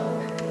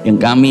yang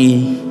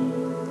kami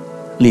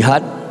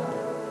lihat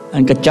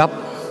dan kecap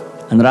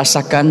dan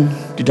rasakan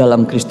di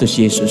dalam Kristus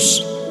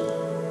Yesus,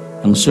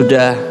 yang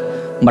sudah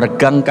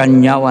meregangkan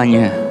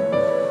nyawanya,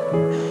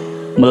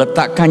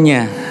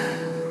 meletakkannya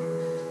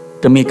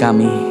demi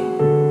kami.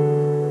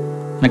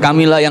 Nah,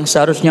 kamilah yang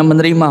seharusnya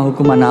menerima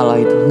hukuman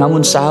Allah itu,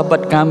 namun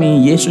sahabat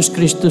kami Yesus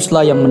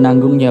Kristuslah yang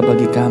menanggungnya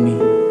bagi kami.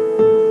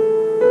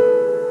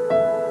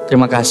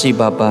 Terima kasih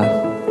Bapa,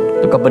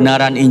 untuk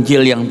kebenaran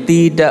Injil yang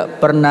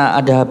tidak pernah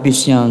ada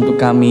habisnya untuk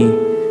kami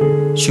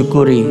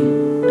syukuri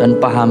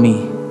dan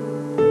pahami.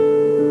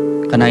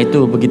 Karena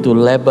itu begitu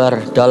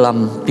lebar,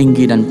 dalam,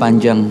 tinggi dan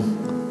panjang.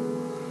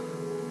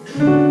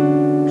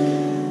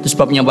 Itu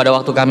sebabnya pada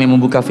waktu kami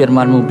membuka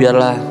firman-Mu,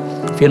 biarlah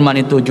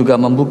firman itu juga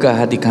membuka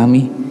hati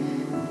kami,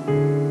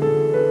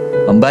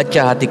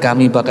 membaca hati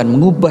kami, bahkan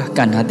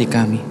mengubahkan hati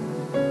kami,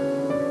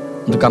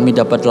 untuk kami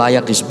dapat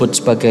layak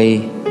disebut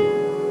sebagai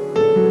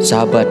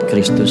sahabat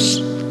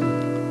Kristus.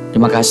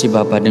 Terima kasih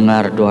Bapa,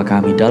 dengar doa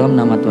kami dalam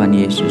nama Tuhan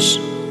Yesus.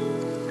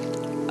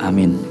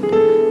 Amin.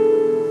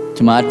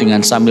 Jemaat, dengan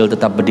sambil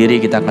tetap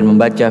berdiri, kita akan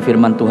membaca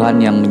firman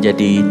Tuhan yang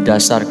menjadi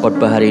dasar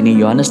khotbah hari ini,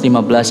 Yohanes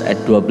 15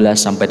 ayat 12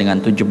 sampai dengan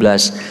 17.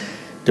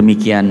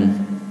 Demikian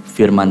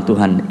firman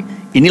Tuhan.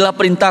 Inilah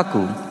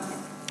perintahku,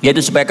 yaitu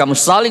supaya kamu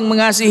saling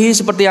mengasihi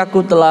seperti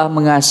aku telah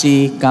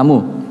mengasihi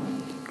kamu.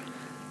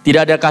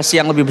 Tidak ada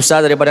kasih yang lebih besar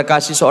daripada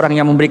kasih seorang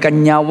yang memberikan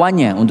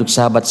nyawanya untuk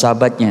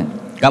sahabat-sahabatnya.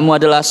 Kamu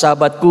adalah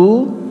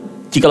sahabatku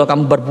jikalau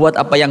kamu berbuat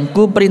apa yang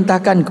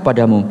kuperintahkan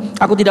kepadamu.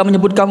 Aku tidak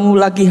menyebut kamu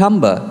lagi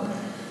hamba,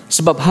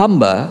 sebab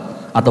hamba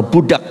atau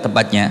budak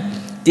tepatnya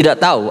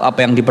tidak tahu apa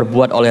yang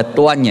diperbuat oleh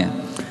tuannya.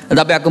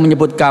 Tetapi aku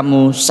menyebut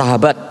kamu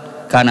sahabat,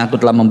 karena aku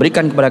telah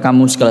memberikan kepada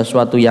kamu segala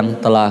sesuatu yang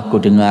telah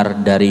kudengar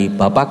dari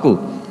Bapakku.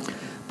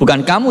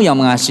 Bukan kamu yang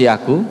mengasihi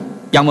aku,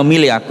 yang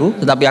memilih aku,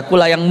 tetapi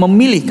akulah yang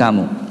memilih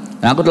kamu.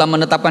 Dan aku telah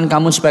menetapkan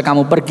kamu supaya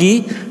kamu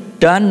pergi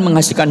dan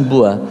menghasilkan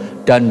buah,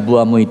 dan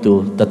buahmu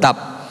itu tetap,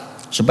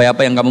 supaya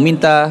apa yang kamu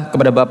minta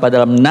kepada Bapa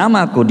dalam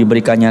namaku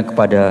diberikannya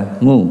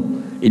kepadamu.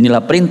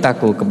 Inilah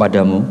perintahku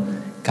kepadamu,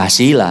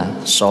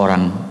 kasihilah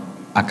seorang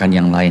akan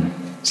yang lain.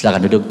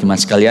 Silakan duduk jemaat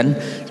sekalian.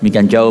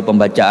 Demikian jauh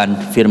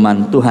pembacaan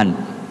firman Tuhan.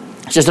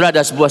 Saudara,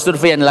 ada sebuah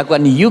survei yang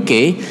dilakukan di UK,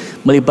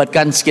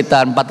 melibatkan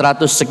sekitar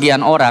 400 sekian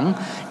orang,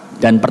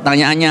 dan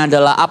pertanyaannya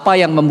adalah apa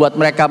yang membuat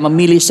mereka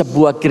memilih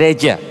sebuah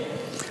gereja?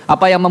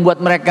 Apa yang membuat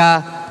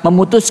mereka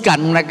memutuskan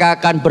mereka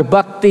akan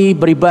berbakti,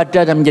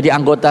 beribadah dan menjadi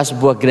anggota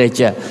sebuah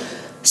gereja?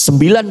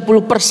 90%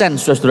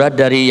 saudara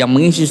dari yang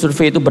mengisi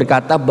survei itu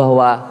berkata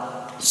bahwa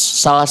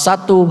salah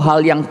satu hal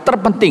yang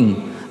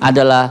terpenting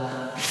adalah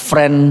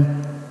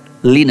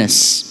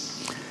friendliness.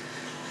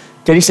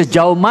 Jadi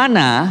sejauh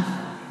mana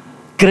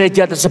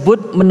gereja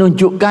tersebut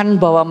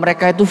menunjukkan bahwa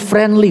mereka itu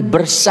friendly,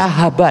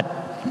 bersahabat.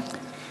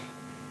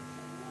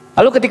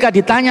 Lalu ketika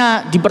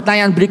ditanya di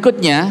pertanyaan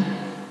berikutnya,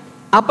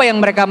 apa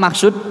yang mereka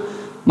maksud?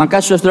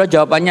 Maka saudara,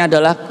 jawabannya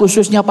adalah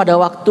khususnya pada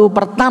waktu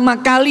pertama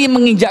kali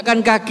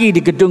menginjakkan kaki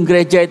di gedung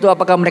gereja itu,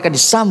 apakah mereka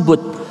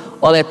disambut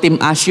oleh tim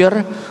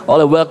usher,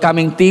 oleh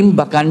welcoming team,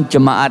 bahkan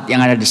jemaat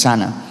yang ada di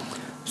sana.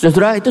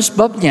 Saudara, itu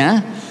sebabnya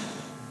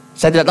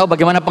saya tidak tahu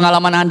bagaimana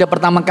pengalaman Anda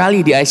pertama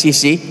kali di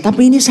ICC,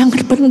 tapi ini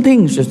sangat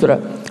penting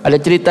saudara. Ada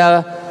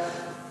cerita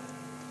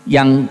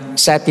yang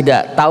saya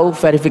tidak tahu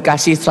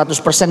verifikasi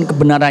 100%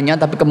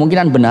 kebenarannya, tapi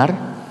kemungkinan benar,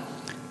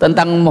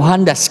 tentang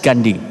Mohandas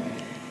Gandhi.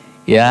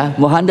 Ya,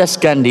 Mohandas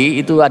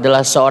Gandhi itu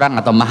adalah seorang,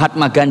 atau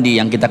Mahatma Gandhi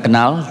yang kita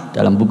kenal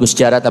dalam buku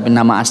sejarah, tapi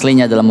nama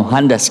aslinya adalah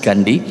Mohandas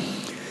Gandhi,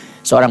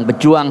 seorang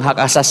pejuang hak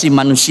asasi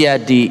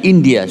manusia di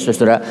India,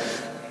 saudara.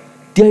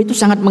 Dia itu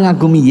sangat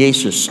mengagumi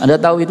Yesus.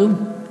 Anda tahu itu?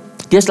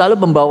 Dia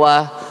selalu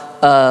membawa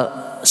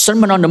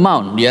Sermon on the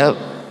Mount, ya,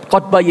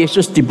 khotbah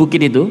Yesus di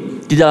bukit itu,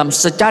 di dalam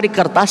secari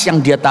kertas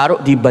yang dia taruh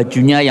di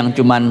bajunya yang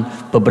cuman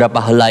beberapa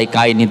helai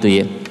kain itu,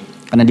 ya.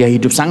 Karena dia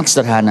hidup sangat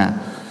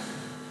sederhana.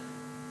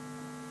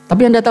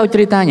 Tapi Anda tahu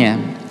ceritanya,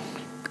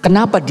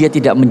 kenapa dia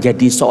tidak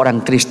menjadi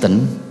seorang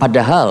Kristen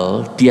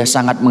padahal dia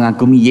sangat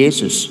mengagumi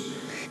Yesus?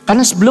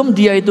 Karena sebelum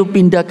dia itu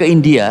pindah ke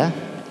India,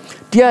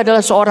 dia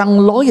adalah seorang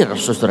lawyer,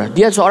 saudara.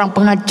 Dia seorang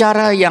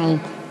pengacara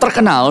yang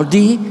terkenal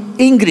di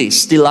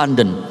Inggris, di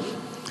London.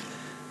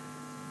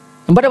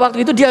 Dan pada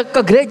waktu itu dia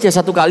ke gereja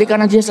satu kali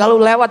karena dia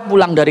selalu lewat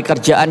pulang dari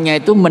kerjaannya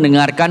itu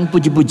mendengarkan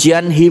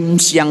puji-pujian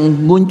hymns yang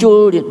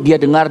muncul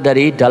dia dengar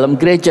dari dalam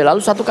gereja.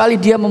 Lalu satu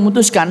kali dia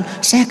memutuskan,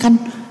 saya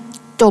akan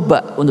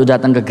coba untuk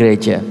datang ke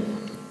gereja.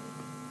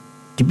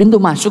 Di pintu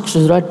masuk,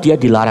 saudara, dia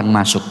dilarang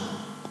masuk.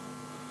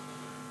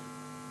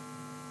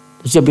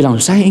 Terus dia bilang,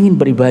 saya ingin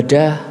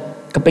beribadah,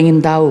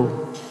 kepingin tahu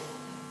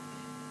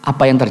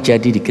apa yang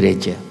terjadi di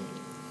gereja.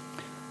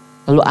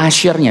 Lalu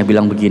usher-nya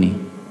bilang begini,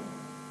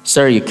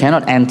 "Sir, you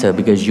cannot enter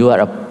because you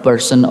are a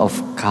person of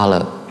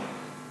color."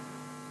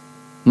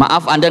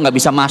 Maaf, Anda nggak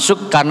bisa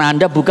masuk karena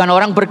Anda bukan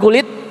orang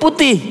berkulit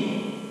putih.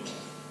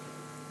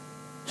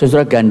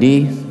 Saudara,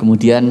 Gandhi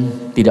kemudian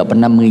tidak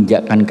pernah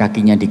menginjakkan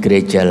kakinya di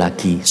gereja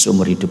lagi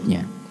seumur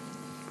hidupnya.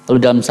 Lalu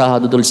dalam salah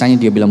satu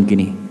tulisannya dia bilang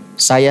begini,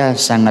 saya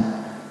sangat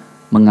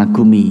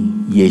mengagumi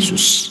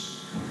Yesus,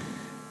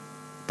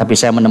 Tapi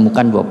saya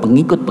menemukan bahwa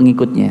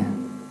pengikut-pengikutnya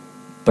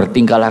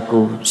bertingkah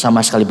laku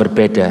sama sekali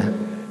berbeda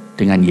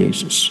dengan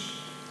Yesus.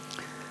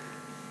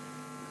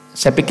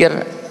 Saya pikir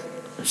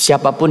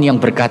siapapun yang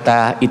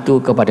berkata itu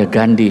kepada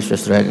Gandhi,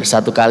 saudara,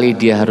 satu kali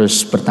dia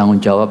harus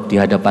bertanggung jawab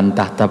di hadapan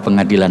tahta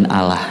pengadilan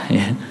Allah,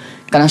 ya.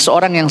 Karena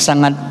seorang yang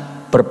sangat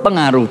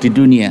berpengaruh di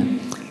dunia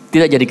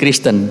tidak jadi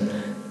Kristen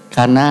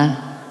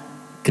karena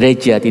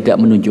gereja tidak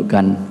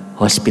menunjukkan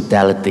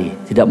hospitality,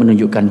 tidak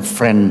menunjukkan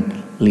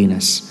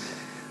friendliness.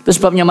 Itu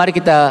sebabnya mari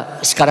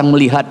kita sekarang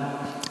melihat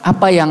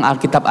apa yang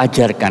Alkitab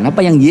ajarkan,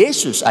 apa yang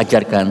Yesus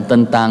ajarkan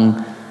tentang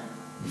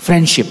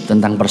friendship,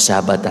 tentang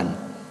persahabatan.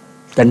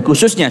 Dan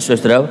khususnya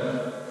saudara,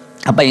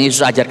 apa yang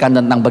Yesus ajarkan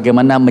tentang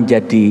bagaimana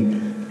menjadi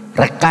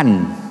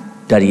rekan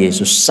dari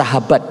Yesus,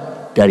 sahabat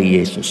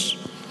dari Yesus.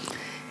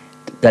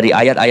 Dari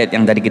ayat-ayat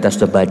yang tadi kita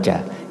sudah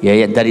baca, ya,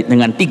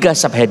 dengan 3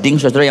 subheading,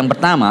 saudara. Yang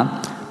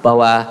pertama,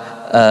 bahwa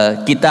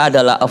kita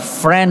adalah a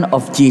friend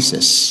of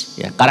Jesus,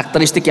 ya.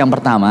 Karakteristik yang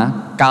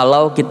pertama,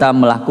 kalau kita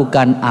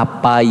melakukan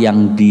apa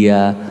yang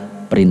Dia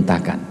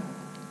perintahkan.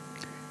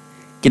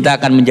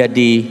 Kita akan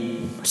menjadi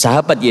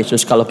sahabat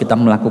Yesus kalau kita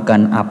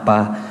melakukan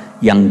apa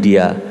yang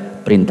Dia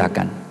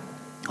perintahkan.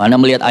 Anda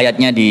melihat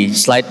ayatnya di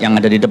slide yang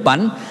ada di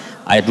depan,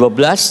 ayat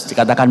 12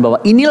 dikatakan bahwa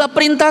inilah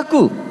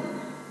perintahku,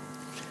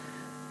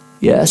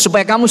 ya,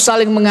 supaya kamu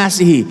saling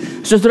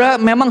mengasihi.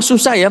 Saudara, memang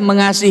susah ya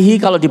mengasihi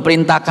kalau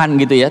diperintahkan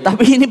gitu ya.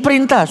 Tapi ini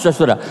perintah,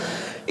 saudara.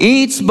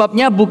 Ini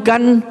sebabnya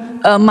bukan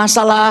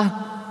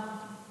masalah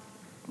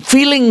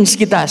feelings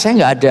kita. Saya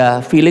nggak ada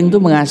feeling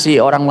tuh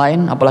mengasihi orang lain,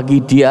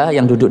 apalagi dia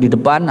yang duduk di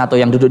depan atau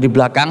yang duduk di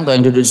belakang atau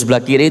yang duduk di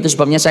sebelah kiri. Itu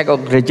sebabnya saya ke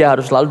gereja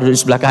harus selalu duduk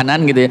di sebelah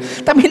kanan gitu ya.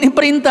 Tapi ini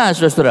perintah,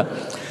 saudara.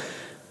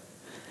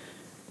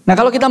 Nah,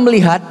 kalau kita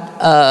melihat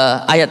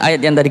ayat-ayat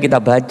yang tadi kita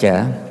baca,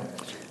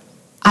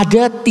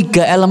 ada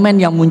 3 elemen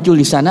yang muncul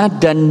di sana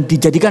dan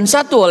dijadikan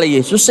satu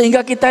oleh Yesus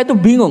sehingga kita itu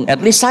bingung.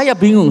 At least saya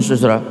bingung,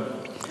 saudara.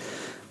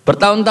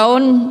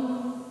 Bertahun-tahun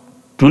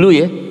dulu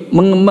ya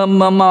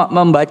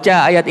membaca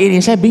ayat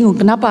ini, saya bingung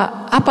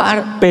kenapa,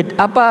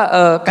 apa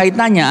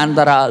kaitannya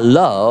antara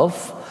love,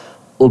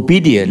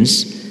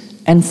 obedience,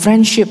 and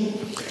friendship.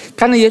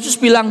 Karena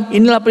Yesus bilang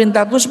inilah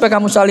perintahku supaya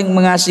kamu saling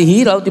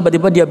mengasihi, lalu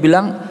tiba-tiba Dia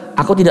bilang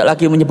aku tidak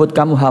lagi menyebut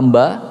kamu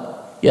hamba,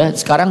 ya,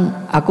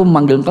 sekarang aku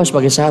memanggil engkau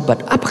sebagai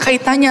sahabat. Apa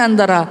kaitannya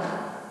antara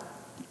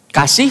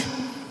kasih,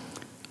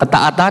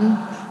 ketaatan,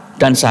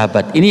 dan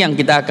sahabat? Ini yang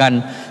kita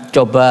akan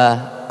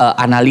coba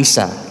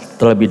analisa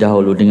terlebih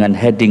dahulu dengan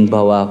heading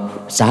bahwa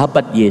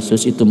sahabat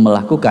Yesus itu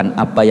melakukan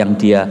apa yang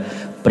Dia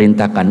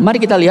perintahkan.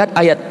 Mari kita lihat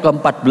ayat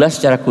ke-14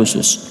 secara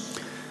khusus.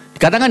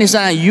 Dikatakan di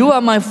sana, you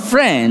are my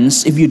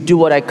friends if you do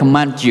what I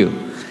command you.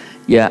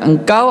 Ya,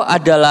 engkau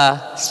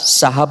adalah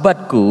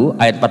sahabatku,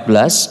 ayat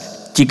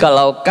 14,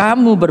 jikalau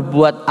kamu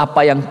berbuat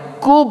apa yang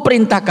ku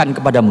perintahkan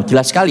kepadamu.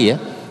 Jelas sekali ya.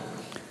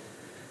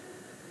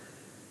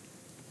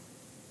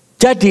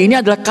 Jadi ini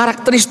adalah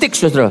karakteristik,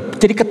 saudara.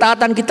 Jadi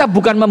ketaatan kita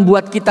bukan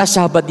membuat kita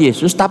sahabat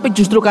Yesus, tapi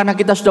justru karena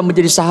kita sudah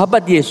menjadi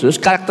sahabat Yesus,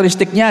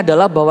 karakteristiknya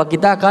adalah bahwa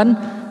kita akan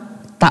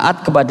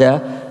taat kepada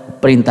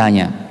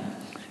perintahnya.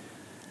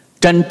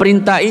 Dan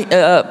perintah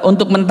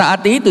untuk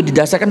mentaati itu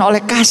didasarkan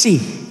oleh kasih,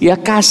 ya,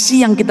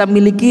 kasih yang kita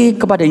miliki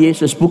kepada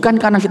Yesus, bukan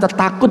karena kita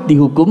takut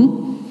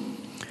dihukum,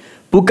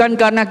 bukan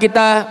karena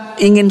kita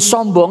ingin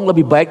sombong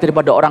lebih baik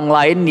daripada orang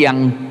lain yang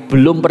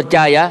belum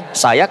percaya.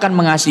 Saya akan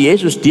mengasihi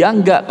Yesus, dia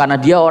enggak karena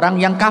dia orang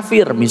yang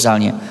kafir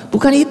misalnya.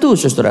 Bukan itu,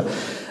 saudara.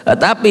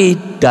 Tapi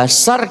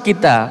dasar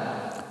kita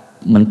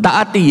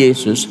mentaati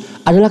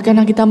Yesus adalah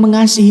karena kita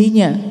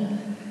mengasihinya.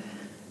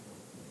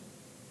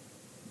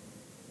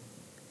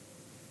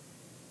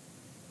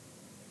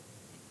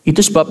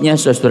 Itu sebabnya,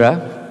 saudara,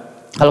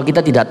 kalau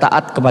kita tidak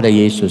taat kepada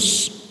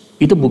Yesus,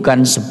 itu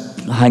bukan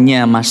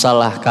hanya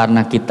masalah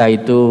karena kita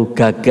itu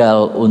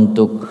gagal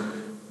untuk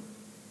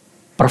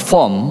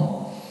perform,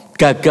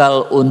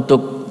 gagal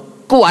untuk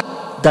kuat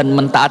dan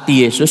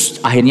mentaati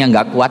Yesus, akhirnya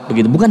nggak kuat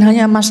begitu. Bukan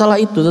hanya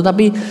masalah itu,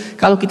 tetapi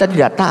kalau kita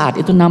tidak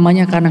taat, itu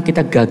namanya karena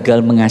kita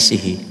gagal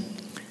mengasihi.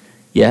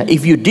 Ya,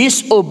 if you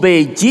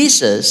disobey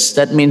Jesus,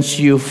 that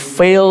means you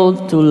fail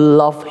to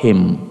love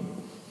Him.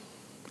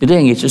 Itu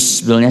yang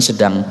Yesus sebenarnya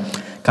sedang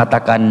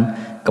katakan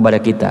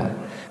kepada kita.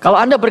 Kalau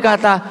Anda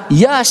berkata,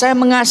 ya saya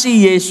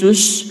mengasihi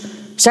Yesus,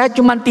 saya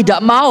cuma tidak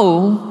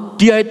mau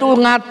Dia itu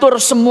ngatur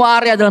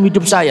semua area dalam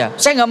hidup saya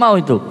nggak mau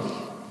itu.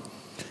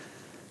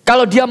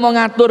 Kalau Dia mau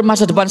ngatur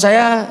masa depan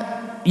saya,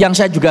 yang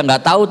saya juga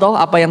nggak tahu toh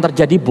apa yang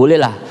terjadi,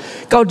 bolehlah.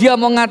 Kalau Dia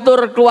mau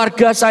ngatur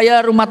keluarga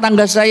saya, rumah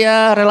tangga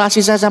saya,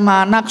 relasi saya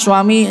sama anak,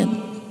 suami,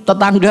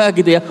 tetangga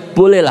gitu ya,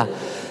 bolehlah.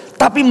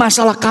 Tapi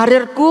masalah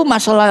karirku,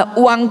 masalah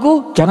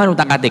uangku, jangan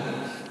utak-atik.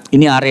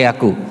 Ini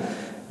areaku.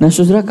 Nah,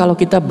 saudara, kalau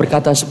kita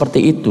berkata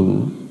seperti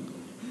itu,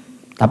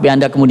 tapi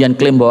Anda kemudian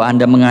klaim bahwa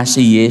Anda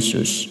mengasihi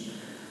Yesus,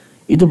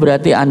 itu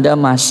berarti Anda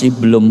masih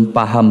belum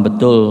paham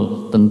betul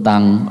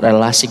tentang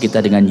relasi kita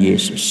dengan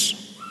Yesus.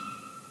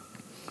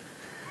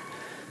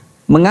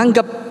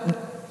 Menganggap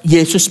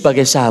Yesus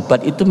sebagai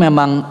sahabat itu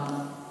memang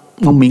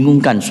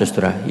membingungkan,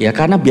 saudara. Ya,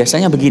 karena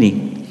biasanya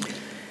begini.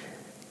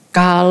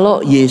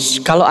 Kalau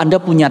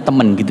Anda punya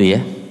teman gitu ya.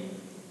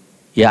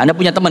 Ya, Anda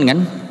punya teman kan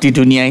di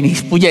dunia ini,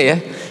 punya ya.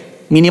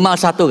 Minimal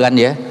satu kan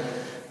ya.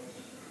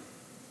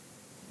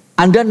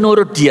 Anda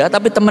nurut dia,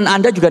 tapi teman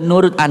Anda juga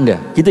nurut Anda,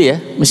 gitu ya.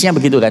 Mestinya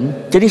begitu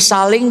kan. Jadi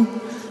saling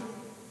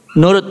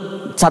nurut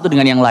satu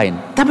dengan yang lain.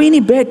 Tapi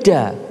ini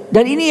beda.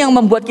 Dan ini yang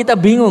membuat kita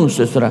bingung,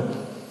 saudara.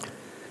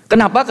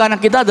 Kenapa? Karena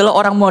kita adalah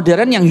orang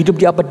modern yang hidup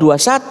di abad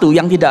 21,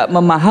 yang tidak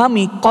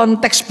memahami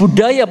konteks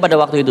budaya pada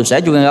waktu itu.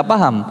 Saya juga nggak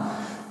paham.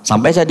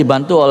 Sampai saya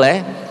dibantu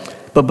oleh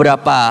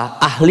beberapa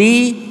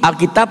ahli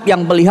Alkitab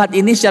yang melihat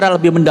ini secara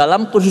lebih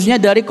mendalam,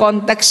 khususnya dari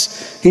konteks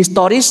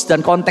historis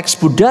dan konteks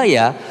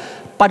budaya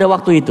pada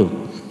waktu itu.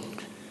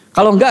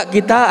 Kalau enggak,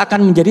 kita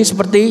akan menjadi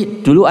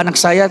seperti dulu anak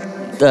saya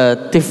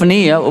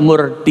Tiffany ya,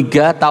 umur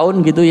 3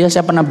 tahun gitu ya.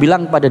 Saya pernah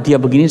bilang pada dia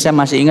begini, saya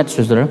masih ingat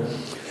saudara.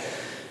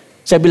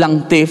 Saya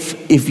bilang, Tiff,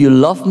 if you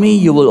love me,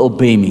 you will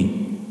obey me.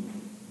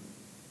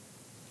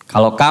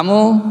 Kalau kamu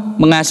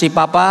mengasihi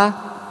papa,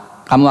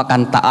 kamu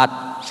akan taat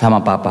sama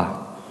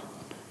papa.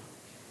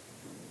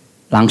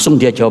 Langsung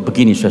dia jawab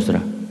begini saudara.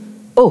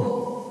 Oh,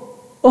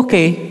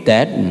 okay,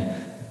 Dad.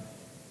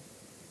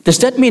 Does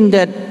that mean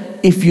that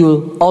if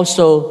you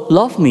also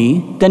love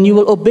me, then you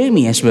will obey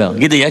me as well?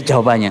 Gitu ya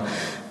jawabannya.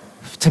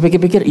 Saya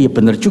pikir-pikir, iya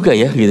benar juga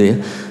ya gitu ya.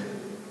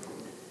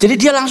 Jadi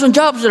dia langsung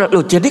jawab, saudara.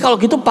 Loh, jadi kalau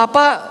gitu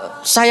papa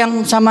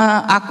sayang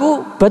sama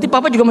aku, berarti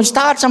papa juga mesti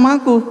taat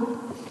sama aku.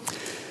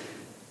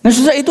 Nah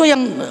saudara, itu yang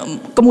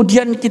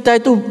kemudian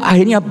kita itu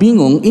akhirnya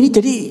bingung. Ini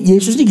jadi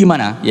Yesus ini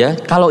gimana ya?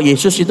 Kalau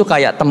Yesus itu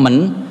kayak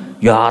teman,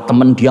 ya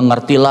teman dia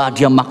ngerti lah,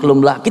 dia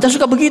maklum lah. Kita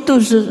suka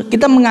begitu.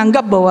 Kita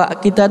menganggap bahwa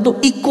kita itu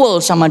equal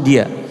sama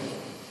dia.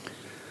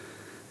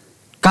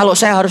 Kalau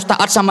saya harus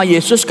taat sama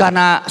Yesus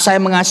karena saya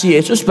mengasihi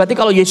Yesus, berarti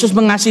kalau Yesus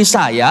mengasihi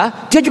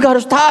saya, dia juga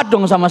harus taat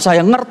dong sama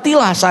saya.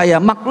 Ngertilah saya,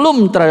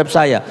 maklum terhadap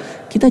saya.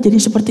 Kita jadi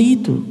seperti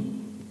itu.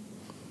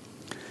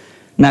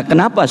 Nah,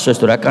 kenapa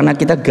saudara? Karena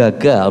kita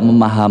gagal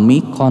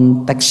memahami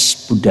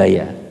konteks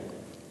budaya.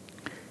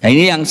 Nah,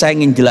 ini yang saya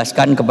ingin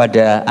jelaskan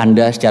kepada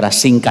Anda secara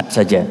singkat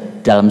saja.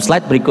 Dalam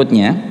slide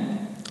berikutnya,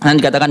 Anda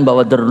dikatakan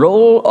bahwa the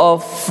role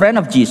of friend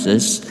of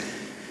Jesus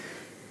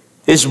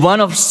is one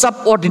of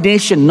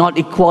subordination, not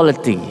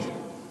equality,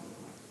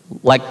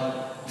 like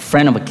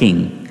friend of a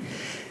king.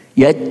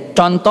 Ya,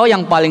 contoh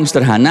yang paling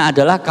sederhana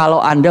adalah kalau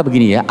Anda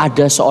begini ya,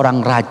 ada seorang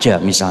raja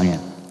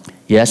misalnya.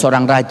 Ya,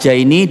 seorang raja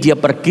ini dia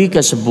pergi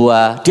ke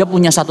dia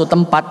punya satu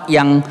tempat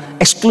yang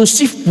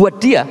eksklusif buat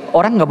dia,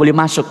 orang nggak boleh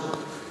masuk.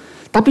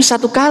 Tapi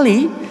satu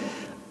kali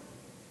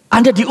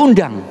Anda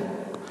diundang.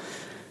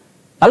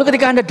 Lalu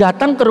ketika Anda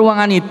datang ke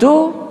ruangan itu,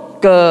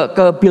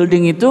 ke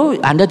building itu,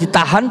 Anda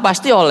ditahan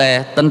pasti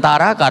oleh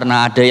tentara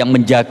karena ada yang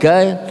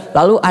menjaga.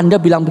 Lalu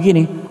Anda bilang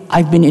begini,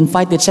 I've been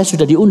invited, saya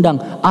sudah diundang.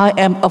 I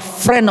am a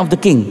friend of the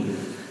king.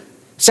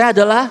 Saya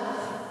adalah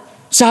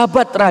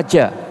sahabat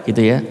raja,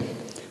 gitu ya.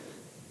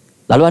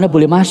 Lalu Anda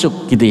boleh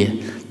masuk, gitu ya.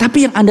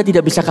 Tapi yang Anda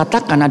tidak bisa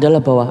katakan adalah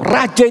bahwa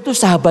raja itu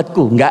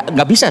sahabatku.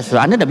 Nggak bisa,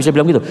 Anda tidak bisa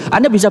bilang gitu.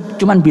 Anda bisa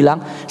cuman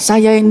bilang,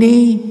 saya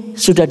ini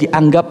sudah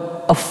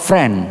dianggap a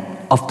friend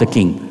of the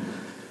king.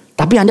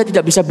 Tapi Anda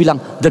tidak bisa bilang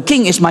the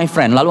king is my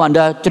friend. Lalu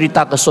Anda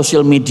cerita ke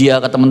sosial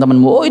media, ke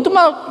teman-temanmu, oh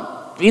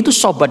itu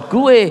sobat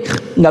gue.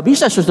 Nggak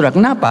bisa saudara.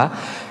 Kenapa?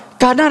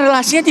 Karena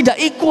relasinya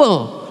tidak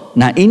equal.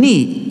 Nah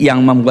ini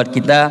yang membuat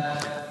kita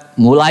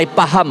mulai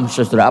paham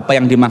saudara apa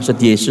yang dimaksud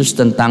Yesus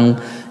tentang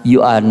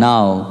you are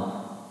now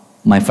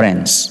my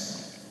friends.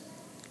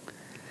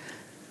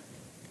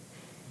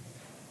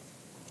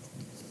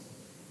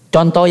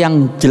 Contoh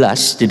yang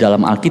jelas di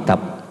dalam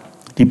Alkitab.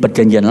 Di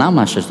perjanjian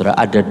lama saudara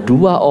ada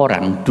dua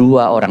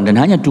orang dan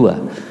hanya dua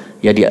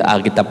ya di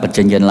Alkitab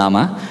perjanjian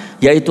lama,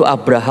 yaitu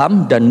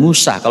Abraham dan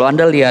Musa. Kalau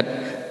Anda lihat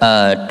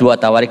 2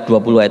 Tawarik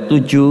 20 ayat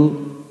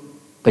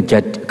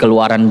 7,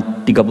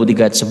 Keluaran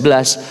 33 ayat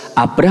 11,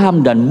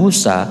 Abraham dan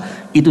Musa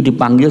itu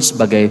dipanggil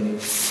sebagai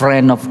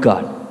friend of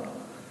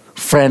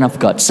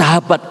God,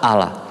 sahabat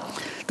Allah.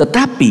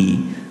 Tetapi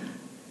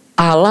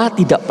Allah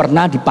tidak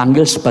pernah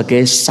dipanggil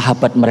sebagai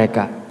sahabat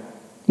mereka.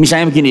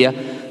 Misalnya begini ya,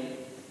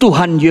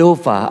 Tuhan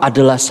Yehova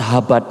adalah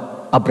sahabat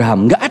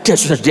Abraham. Nggak ada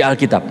sudah di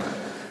Alkitab.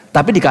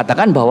 Tapi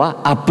dikatakan bahwa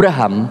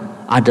Abraham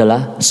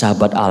adalah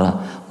sahabat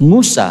Allah.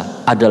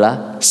 Musa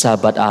adalah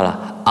sahabat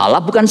Allah.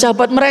 Allah bukan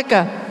sahabat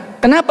mereka.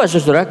 Kenapa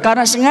saudara?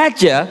 Karena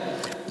sengaja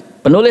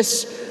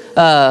penulis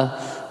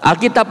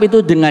Alkitab itu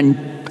dengan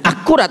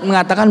akurat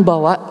mengatakan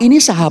bahwa ini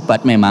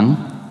sahabat memang,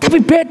 tapi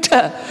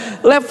beda.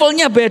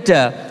 Levelnya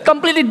beda.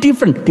 Completely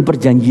different. Di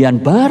perjanjian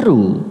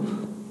baru,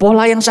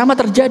 pola yang sama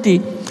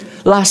terjadi.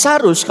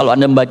 Lazarus, kalau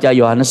Anda membaca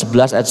Yohanes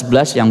 11 ayat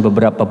 11 yang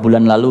beberapa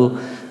bulan lalu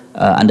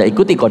Anda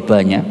ikuti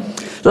khotbahnya,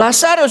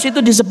 Lazarus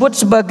itu disebut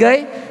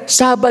sebagai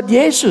sahabat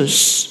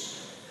Yesus.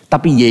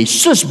 Tapi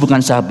Yesus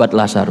bukan sahabat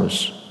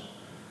Lazarus.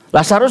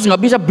 Lazarus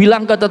nggak bisa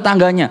bilang ke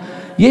tetangganya,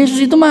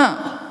 Yesus itu mah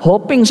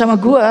hopping sama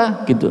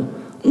gua gitu.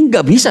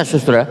 Nggak bisa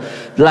saudara.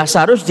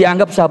 Lazarus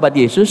dianggap sahabat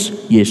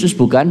Yesus, Yesus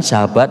bukan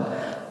sahabat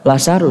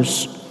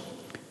Lazarus.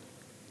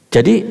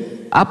 Jadi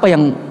apa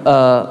yang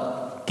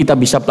kita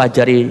bisa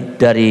pelajari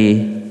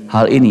dari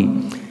hal ini?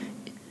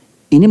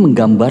 Ini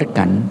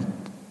menggambarkan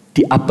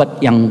di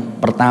abad yang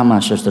pertama,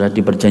 saudara,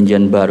 di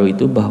perjanjian baru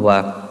itu,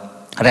 bahwa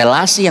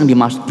relasi yang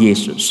dimaksud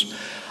Yesus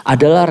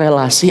adalah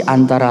relasi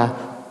antara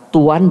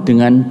tuan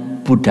dengan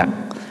budak.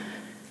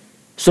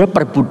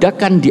 Saudara,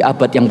 perbudakan di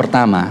abad yang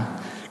pertama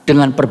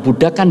dengan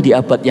perbudakan di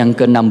abad yang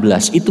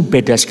ke-16 itu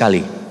beda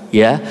sekali,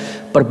 ya.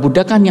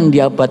 Perbudakan yang di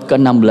abad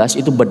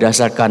ke-16 itu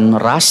berdasarkan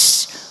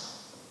ras,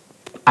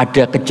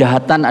 ada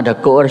kejahatan, ada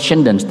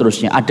coercion dan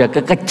seterusnya, ada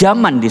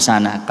kekejaman di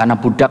sana karena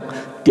budak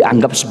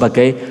dianggap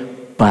sebagai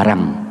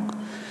barang.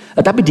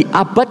 Tetapi di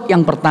abad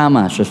yang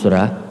pertama,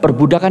 saudara,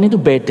 perbudakan itu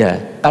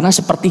beda. Karena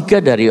sepertiga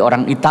dari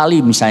orang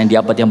Itali misalnya di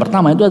abad yang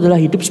pertama itu adalah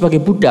hidup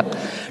sebagai budak.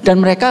 Dan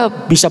mereka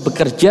bisa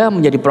bekerja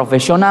menjadi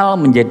profesional,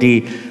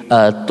 menjadi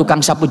tukang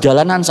sapu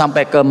jalanan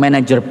sampai ke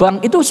manajer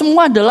bank. Itu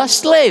semua adalah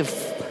slave.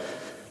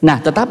 Nah,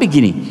 tetapi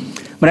gini,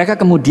 mereka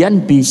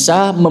kemudian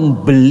bisa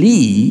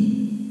membeli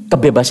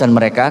kebebasan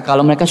mereka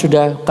kalau mereka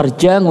sudah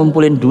kerja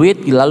ngumpulin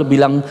duit lalu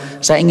bilang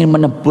saya ingin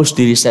menebus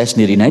diri saya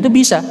sendiri. Nah, itu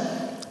bisa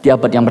di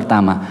abad yang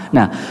pertama.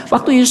 Nah,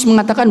 waktu Yesus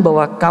mengatakan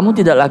bahwa kamu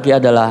tidak lagi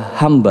adalah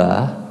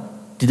hamba,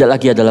 tidak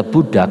lagi adalah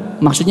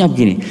budak, maksudnya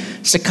begini,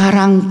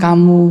 sekarang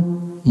kamu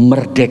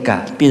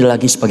merdeka, tidak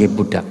lagi sebagai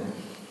budak.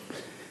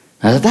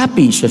 Nah,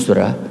 tetapi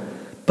saudara,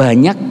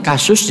 banyak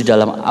kasus di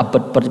dalam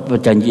abad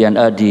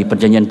di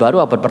perjanjian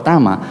baru abad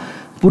pertama,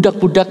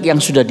 budak-budak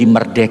yang sudah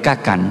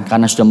dimerdekakan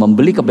karena sudah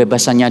membeli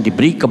kebebasannya,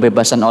 diberi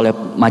kebebasan oleh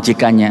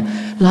majikannya,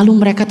 lalu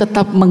mereka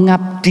tetap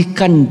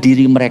mengabdikan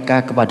diri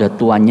mereka kepada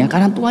tuannya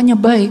karena tuannya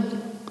baik.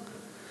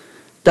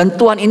 Dan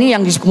tuan ini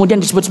yang kemudian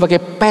disebut sebagai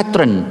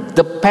patron,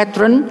 the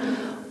patron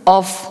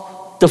of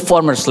the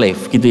former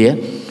slave, gitu ya.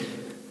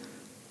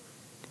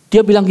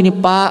 Dia bilang gini,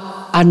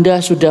 Pak, Anda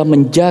sudah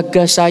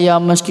menjaga saya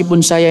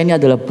meskipun saya ini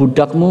adalah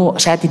budakmu,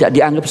 saya tidak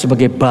dianggap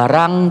sebagai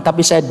barang,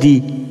 tapi saya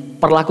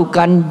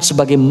diperlakukan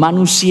sebagai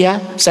manusia,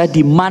 saya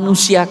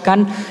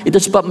dimanusiakan. Itu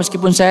sebab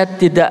meskipun saya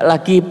tidak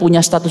lagi punya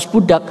status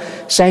budak,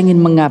 saya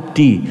ingin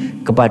mengabdi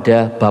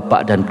kepada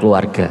Bapak dan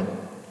keluarga.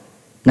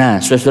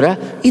 Nah, saudara,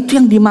 itu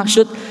yang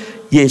dimaksud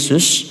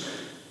Yesus.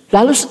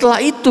 Lalu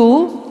setelah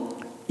itu,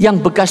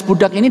 yang bekas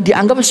budak ini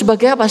dianggap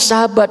sebagai apa?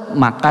 Sahabat,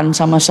 makan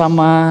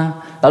sama-sama.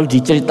 Lalu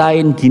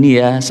diceritain gini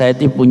ya, saya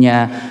itu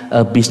punya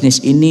bisnis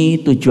ini,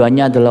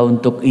 tujuannya adalah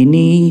untuk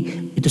ini.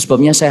 Itu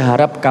sebabnya saya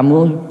harap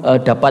kamu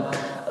dapat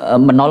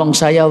menolong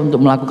saya untuk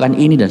melakukan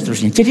ini dan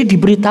seterusnya. Jadi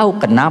diberitahu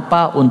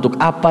kenapa,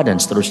 untuk apa dan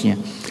seterusnya.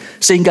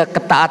 Sehingga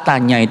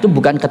ketaatannya itu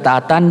bukan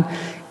ketaatan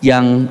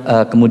yang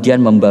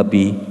kemudian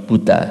membabi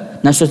buta.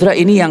 Nah, saudara,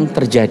 ini yang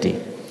terjadi.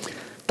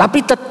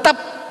 Tapi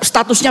tetap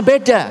statusnya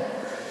beda.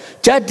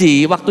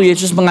 Jadi waktu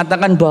Yesus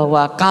mengatakan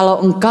bahwa kalau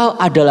engkau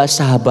adalah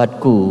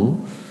sahabatku,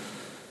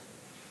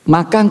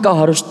 maka engkau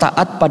harus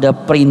taat pada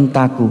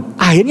perintahku.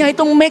 Akhirnya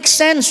itu make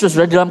sense,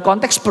 saudara, dalam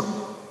konteks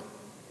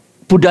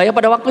budaya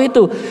pada waktu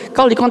itu.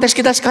 Kalau di konteks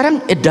kita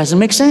sekarang, it doesn't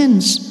make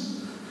sense.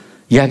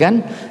 Ya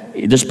kan?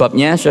 Itu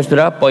sebabnya,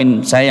 saudara,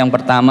 poin saya yang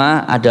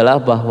pertama adalah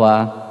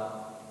bahwa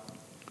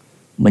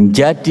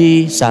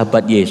menjadi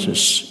sahabat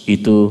Yesus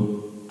itu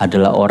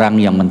adalah orang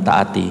yang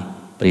mentaati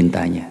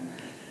perintahnya.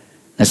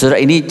 Nah, saudara,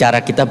 ini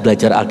cara kita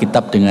belajar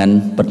Alkitab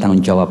dengan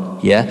bertanggung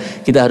jawab. Ya,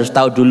 kita harus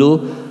tahu dulu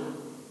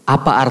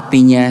apa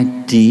artinya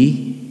di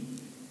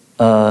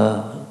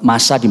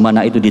masa di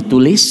mana itu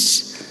ditulis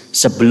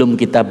sebelum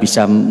kita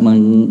bisa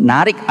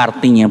menarik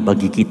artinya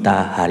bagi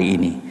kita hari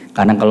ini.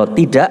 Karena kalau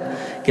tidak,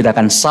 kita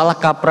akan salah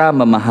kaprah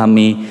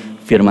memahami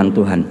firman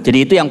Tuhan. Jadi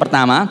itu yang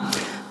pertama,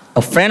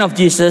 a friend of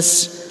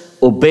Jesus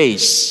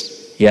obeys.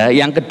 Ya,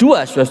 yang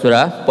kedua,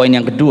 saudara, poin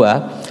yang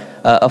kedua,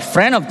 a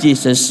friend of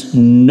Jesus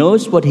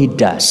knows what he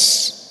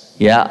does.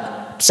 Ya,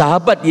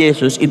 sahabat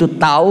Yesus itu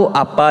tahu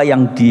apa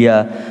yang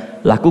dia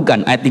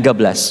lakukan. Ayat 13.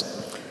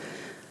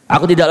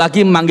 Aku tidak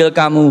lagi memanggil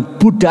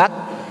kamu budak,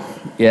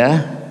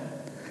 ya,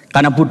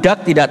 karena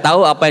budak tidak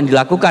tahu apa yang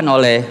dilakukan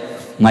oleh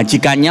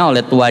majikannya,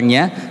 oleh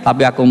tuannya,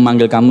 tapi aku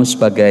memanggil kamu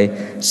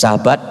sebagai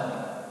sahabat.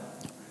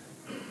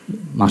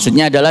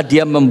 Maksudnya adalah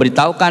dia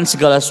memberitahukan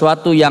segala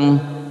sesuatu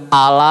yang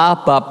Allah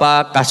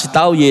Bapa kasih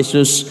tahu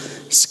Yesus.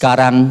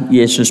 Sekarang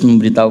Yesus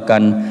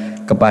memberitahukan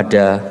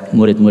kepada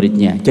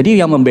murid-muridnya. Jadi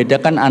yang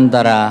membedakan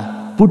antara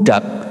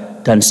budak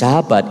dan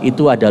sahabat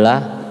itu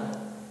adalah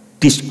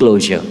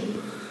disclosure,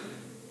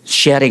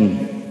 sharing,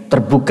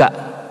 terbuka,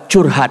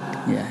 curhat,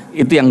 ya,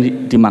 itu yang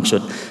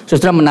dimaksud.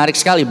 Saudara, menarik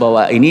sekali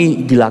bahwa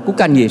ini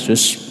dilakukan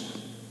Yesus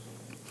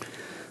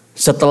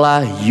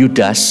setelah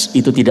Yudas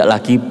itu tidak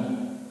lagi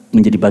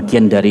menjadi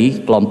bagian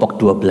dari kelompok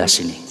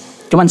 12 ini.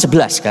 Cuman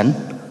 11 kan?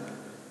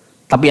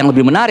 Tapi yang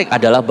lebih menarik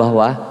adalah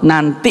bahwa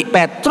nanti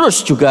Petrus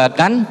juga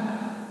akan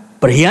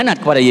berkhianat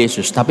kepada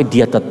Yesus, tapi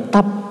dia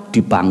tetap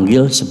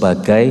dipanggil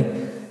sebagai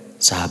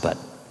sahabat.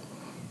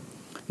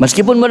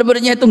 Meskipun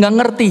murid-muridnya itu nggak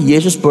ngerti,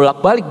 Yesus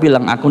bolak-balik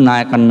bilang, aku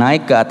akan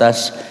naik ke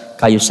atas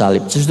kayu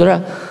salib.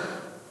 Saudara,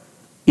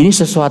 ini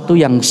sesuatu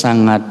yang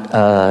sangat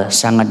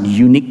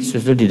unik,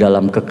 saudara, di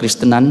dalam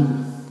kekristenan.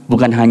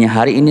 Bukan hanya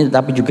hari ini,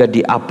 tetapi juga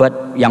di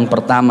abad yang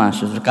pertama,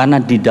 saudara.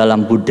 Karena di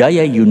dalam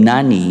budaya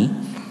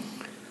Yunani,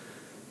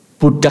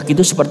 budak itu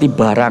seperti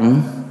barang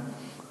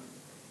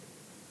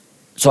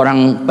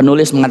Seorang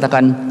penulis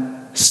mengatakan,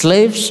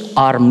 slaves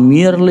are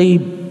merely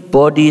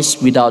bodies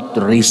without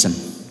reason.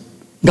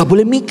 Nggak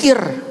boleh mikir,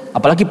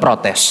 apalagi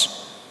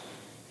protes.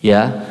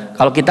 Ya,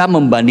 kalau kita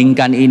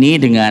membandingkan ini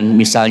dengan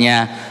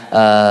misalnya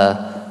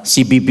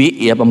si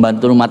bibi, ya,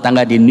 pembantu rumah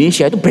tangga di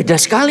Indonesia, itu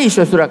beda sekali,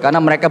 saudara, karena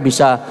mereka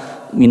bisa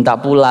minta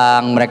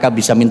pulang, mereka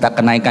bisa minta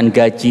kenaikan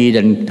gaji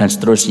dan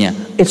seterusnya.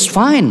 It's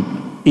fine,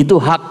 itu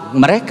hak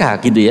mereka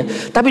gitu ya.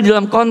 Tapi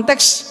dalam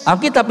konteks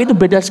Alkitab itu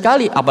beda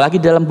sekali,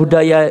 apalagi dalam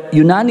budaya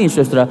Yunani,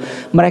 saudara.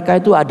 Mereka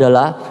itu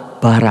adalah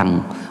barang,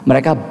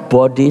 mereka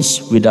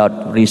bodies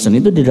without reason.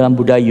 Itu di dalam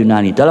budaya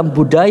Yunani. Dalam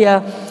budaya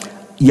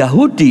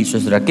Yahudi,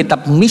 saudara,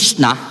 kitab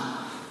Mishnah,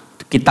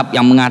 kitab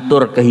yang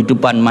mengatur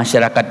kehidupan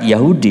masyarakat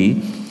Yahudi,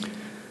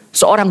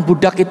 seorang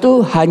budak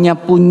itu hanya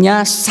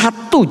punya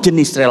satu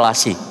jenis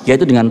relasi,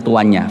 yaitu dengan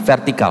tuannya,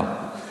 vertikal.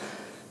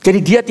 Jadi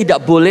dia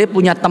tidak boleh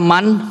punya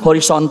teman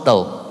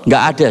horizontal.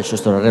 Nggak ada,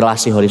 saudara,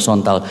 relasi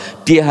horizontal.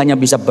 Dia hanya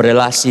bisa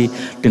berelasi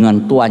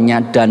dengan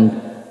tuannya dan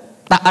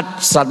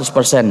taat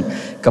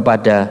 100%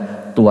 kepada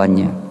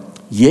tuannya.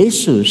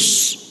 Yesus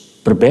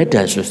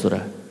berbeda,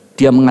 saudara.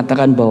 Dia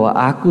mengatakan bahwa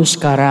aku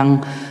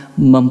sekarang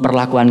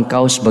memperlakukan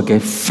kau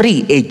sebagai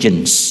free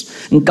agents.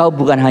 Engkau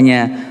bukan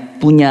hanya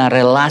punya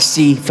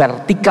relasi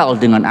vertikal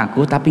dengan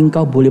aku, tapi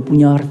engkau boleh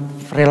punya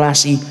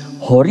relasi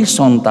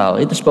horizontal.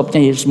 Itu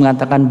sebabnya Yesus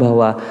mengatakan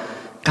bahwa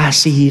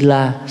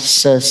kasihilah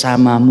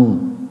sesamamu.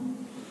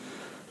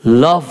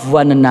 Love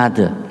one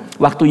another.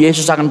 Waktu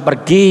Yesus akan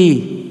pergi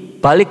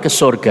balik ke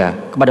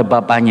surga kepada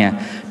Bapaknya,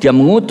 dia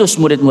mengutus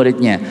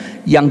murid-muridnya.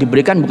 Yang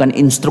diberikan bukan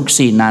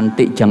instruksi,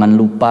 nanti jangan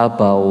lupa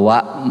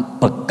bawa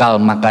bekal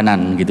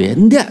makanan gitu ya.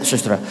 Tidak,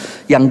 saudara.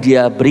 Yang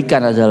dia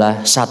berikan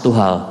adalah satu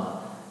hal,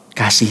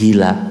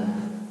 kasihilah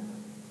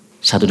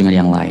satu dengan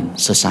yang lain,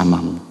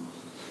 sesamamu.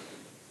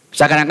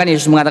 Seakan-akan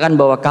Yesus mengatakan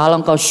bahwa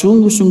kalau engkau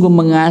sungguh-sungguh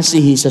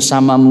mengasihi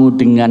sesamamu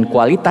dengan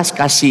kualitas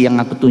kasih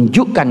yang aku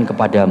tunjukkan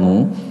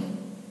kepadamu,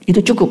 itu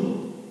cukup.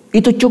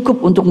 Itu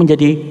cukup untuk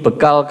menjadi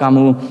bekal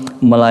kamu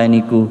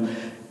melayaniku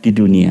di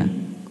dunia.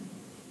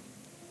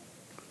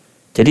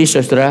 Jadi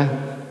saudara,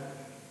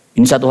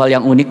 ini satu hal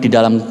yang unik di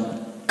dalam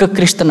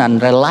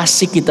kekristenan.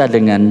 Relasi kita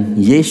dengan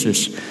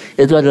Yesus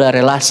itu adalah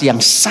relasi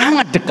yang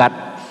sangat dekat.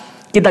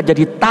 Kita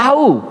jadi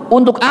tahu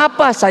untuk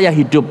apa saya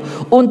hidup,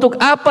 untuk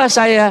apa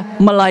saya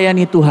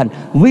melayani Tuhan.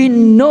 We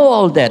know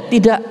all that.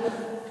 Tidak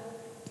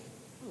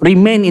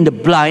remain in the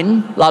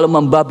blind, lalu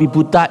membabi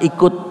buta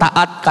ikut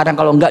taat karena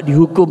kalau enggak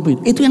dihukum.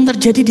 Itu yang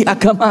terjadi di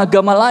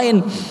agama-agama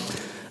lain.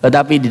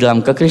 Tetapi di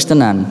dalam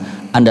kekristenan,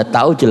 Anda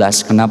tahu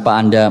jelas kenapa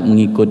Anda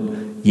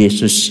mengikut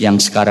Yesus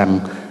yang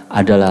sekarang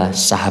adalah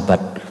sahabat.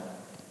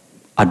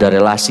 Ada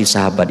relasi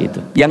sahabat itu.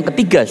 Yang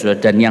ketiga,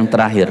 saudara, dan yang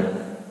terakhir,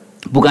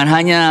 bukan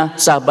hanya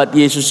sahabat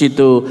Yesus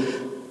itu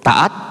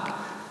taat,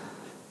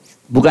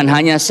 bukan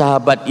hanya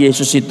sahabat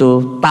Yesus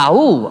itu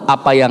tahu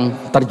apa yang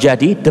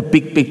terjadi, the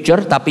big picture,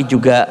 tapi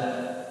juga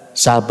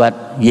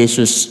sahabat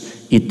Yesus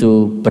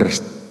itu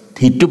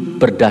hidup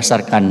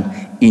berdasarkan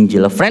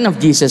Injil. A friend of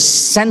Jesus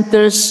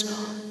centers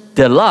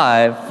the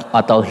life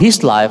atau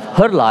his life,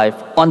 her life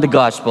on the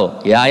gospel.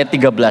 Ya, ayat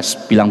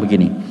 13 bilang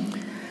begini.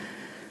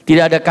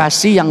 Tidak ada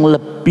kasih yang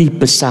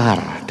lebih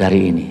besar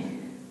dari ini,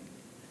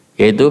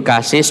 yaitu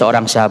kasih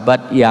seorang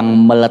sahabat yang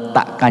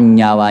meletakkan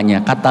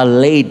nyawanya. Kata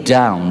lay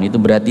down itu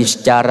berarti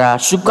secara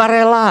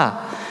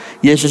sukarela.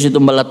 Yesus itu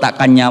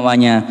meletakkan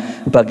nyawanya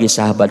bagi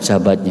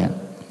sahabat-sahabatnya.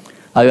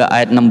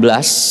 Ayat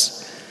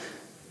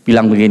 16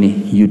 bilang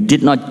begini, you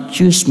did not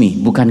choose me.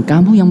 Bukan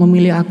kamu yang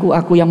memilih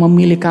aku yang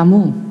memilih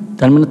kamu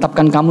dan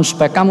menetapkan kamu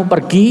supaya kamu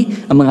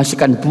pergi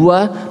menghasilkan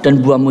buah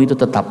dan buahmu itu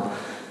tetap.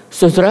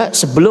 Saudara,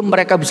 sebelum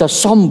mereka bisa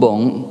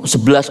sombong,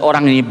 11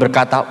 orang ini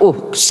berkata,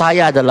 oh,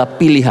 saya adalah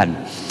pilihan.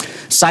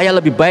 Saya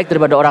lebih baik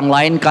daripada orang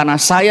lain karena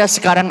saya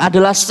sekarang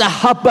adalah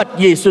sahabat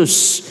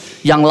Yesus.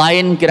 Yang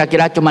lain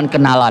kira-kira cuman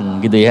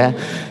kenalan gitu ya.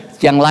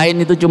 Yang lain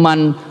itu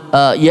cuman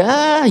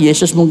ya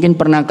Yesus mungkin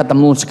pernah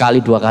ketemu sekali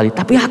dua kali,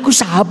 tapi aku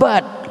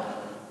sahabat.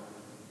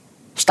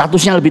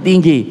 Statusnya lebih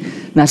tinggi.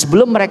 Nah,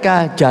 sebelum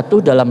mereka jatuh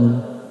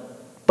dalam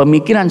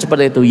pemikiran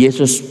seperti itu,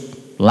 Yesus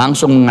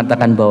langsung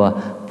mengatakan bahwa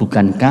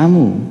bukan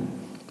kamu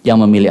yang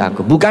memilih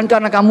aku. Bukan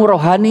karena kamu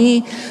rohani,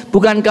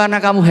 bukan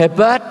karena kamu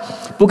hebat,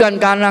 bukan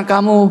karena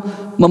kamu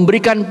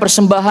memberikan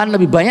persembahan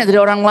lebih banyak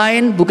dari orang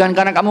lain, bukan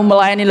karena kamu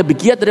melayani lebih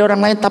giat dari orang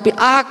lain, tapi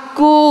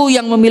aku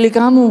yang memilih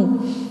kamu.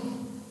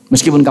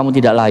 Meskipun kamu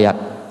tidak layak.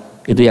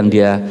 Itu yang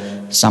dia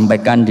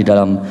sampaikan di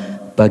dalam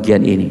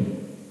bagian ini.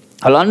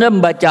 Kalau Anda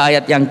membaca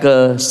ayat yang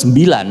ke-9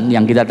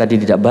 yang kita tadi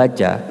tidak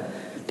baca,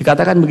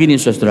 dikatakan begini,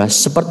 saudara,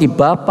 seperti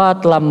Bapa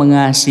telah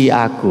mengasihi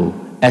aku,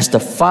 as the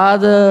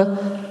Father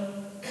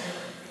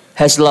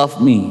has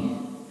loved me,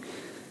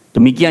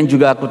 demikian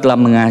juga aku telah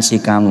mengasihi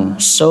kamu,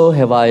 so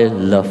have I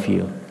loved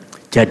you.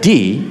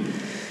 Jadi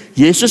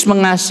Yesus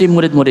mengasihi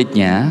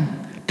murid-muridnya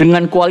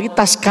dengan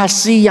kualitas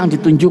kasih yang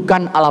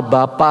ditunjukkan Allah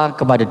Bapa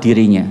kepada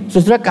dirinya.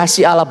 Saudara,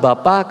 kasih Allah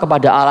Bapa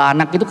kepada Allah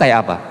Anak itu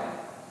kayak apa?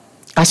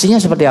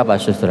 Kasihnya seperti apa,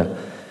 saudara?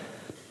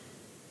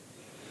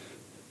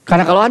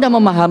 Karena kalau Anda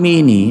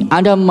memahami ini,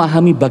 Anda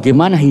memahami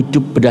bagaimana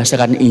hidup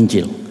berdasarkan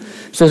Injil.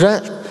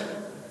 Saudara,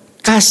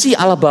 kasih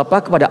Allah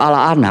Bapa kepada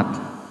Allah Anak,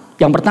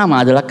 yang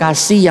pertama adalah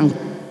kasih yang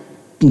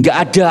nggak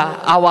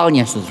ada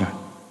awalnya, saudara.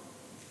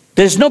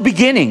 There's no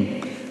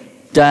beginning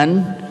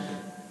dan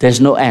there's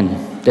no end,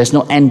 there's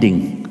no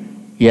ending.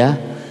 Ya,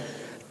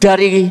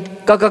 dari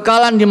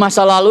kekekalan di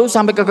masa lalu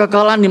sampai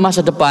kekekalan di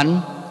masa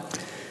depan,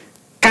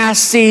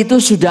 kasih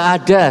itu sudah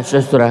ada,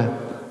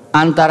 saudara.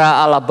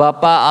 Antara Allah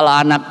Bapa,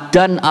 Allah Anak,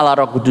 dan Allah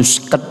Roh Kudus.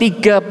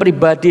 Ketiga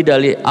pribadi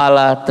dari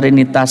Allah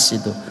Trinitas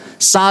itu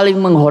saling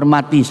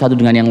menghormati satu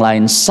dengan yang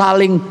lain,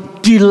 saling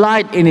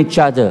delight in each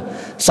other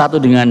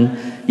satu dengan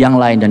yang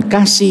lain. Dan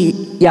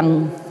kasih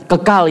yang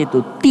kekal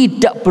itu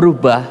tidak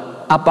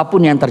berubah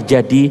apapun yang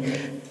terjadi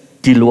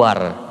di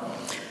luar.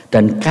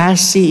 Dan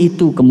kasih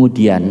itu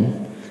kemudian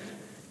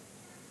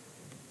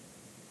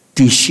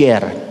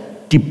di-share,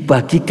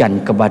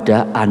 dibagikan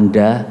kepada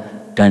Anda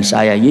dan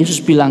saya. Yesus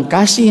bilang,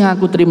 kasih yang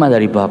aku terima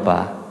dari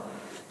Bapa,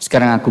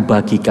 sekarang aku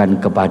bagikan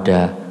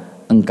kepada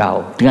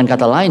engkau. Dengan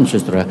kata lain,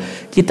 saudara,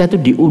 kita itu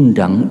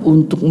diundang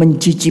untuk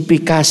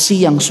mencicipi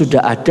kasih yang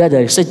sudah ada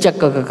dari sejak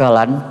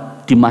kekekalan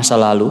di masa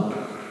lalu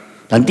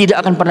dan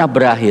tidak akan pernah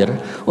berakhir,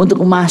 untuk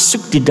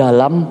masuk di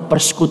dalam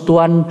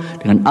persekutuan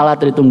dengan Allah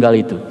Tritunggal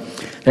itu.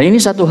 Dan ini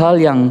satu hal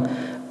yang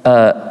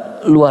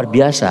luar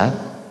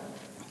biasa.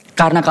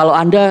 Karena kalau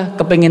Anda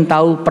kepengen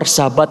tahu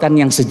persahabatan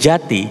yang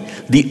sejati,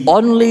 the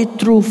only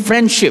true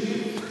friendship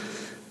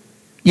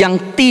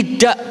yang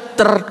tidak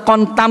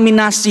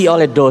terkontaminasi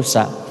oleh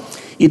dosa,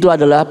 itu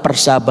adalah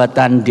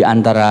persahabatan di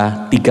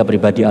antara tiga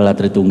pribadi Allah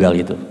Tritunggal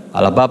itu.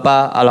 Allah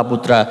Bapa, Allah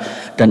Putra,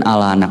 dan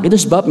Allah Anak. Itu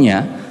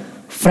sebabnya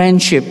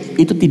friendship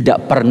itu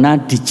tidak pernah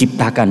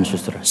diciptakan,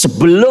 saudara.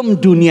 Sebelum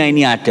dunia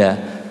ini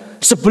ada,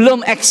 sebelum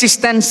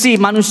eksistensi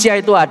manusia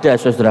itu ada,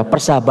 saudara,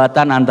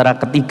 persahabatan antara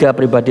ketiga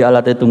pribadi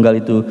Allah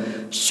Tritunggal itu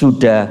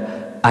sudah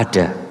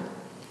ada.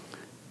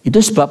 Itu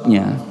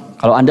sebabnya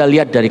kalau Anda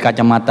lihat dari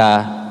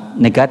kacamata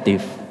negatif,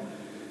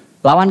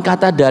 lawan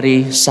kata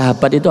dari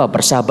sahabat itu apa?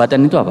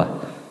 Persahabatan itu apa?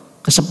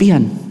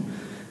 Kesepian.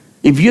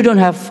 If you don't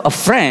have a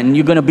friend,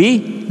 you're gonna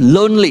be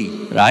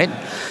lonely, right?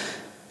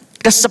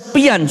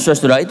 Kesepian,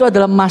 saudara, itu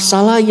adalah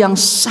masalah yang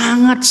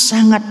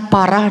sangat-sangat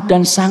parah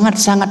dan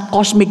sangat-sangat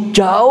kosmik,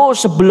 jauh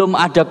sebelum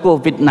ada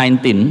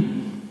COVID-19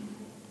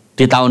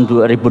 di tahun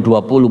 2020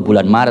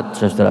 bulan Maret,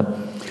 saudara.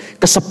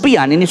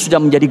 Kesepian ini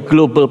sudah menjadi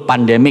global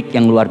pandemic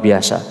yang luar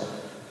biasa.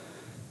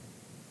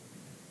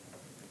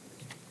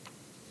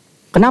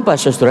 Kenapa,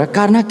 saudara?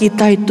 Karena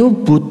kita itu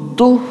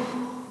butuh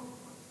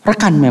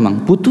rekan,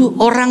 memang butuh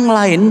orang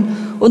lain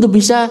untuk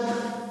bisa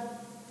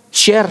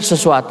share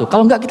sesuatu.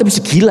 Kalau enggak, kita bisa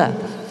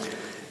gila.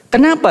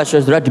 Kenapa,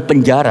 saudara, di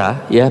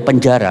penjara, ya,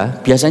 penjara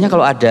biasanya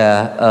kalau ada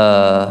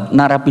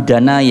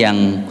narapidana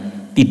yang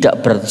tidak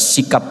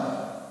bersikap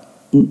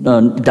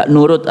tidak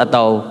nurut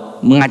atau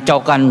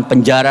mengacaukan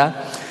penjara,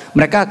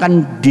 mereka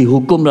akan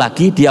dihukum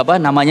lagi di apa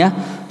namanya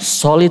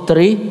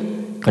solitary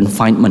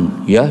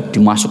confinement, ya,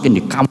 dimasukin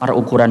di kamar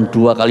ukuran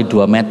 2x2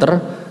 meter,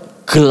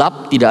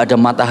 gelap, tidak ada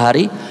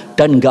matahari,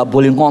 dan nggak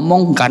boleh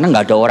ngomong karena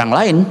nggak ada orang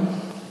lain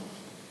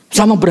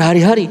selama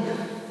berhari-hari.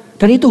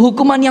 Dan itu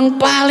hukuman yang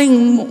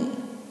paling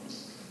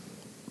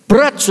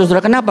berat,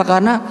 saudara. Kenapa?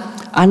 Karena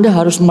Anda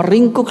harus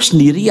meringkuk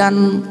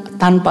sendirian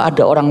tanpa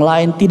ada orang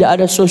lain,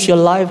 tidak ada social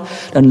life,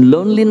 dan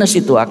loneliness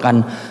itu akan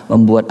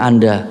membuat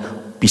Anda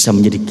bisa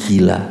menjadi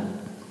gila.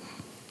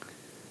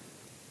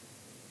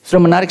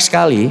 Sudah menarik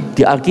sekali,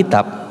 di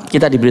Alkitab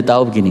kita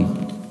diberitahu begini.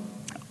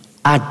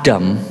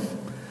 Adam,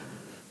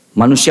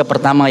 manusia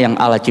pertama yang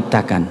Allah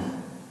ciptakan,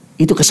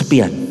 itu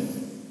kesepian.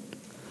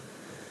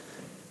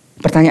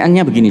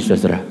 Pertanyaannya begini,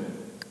 saudara.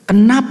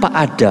 Kenapa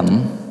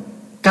Adam,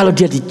 kalau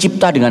dia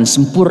dicipta dengan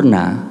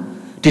sempurna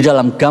di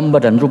dalam gambar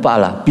dan rupa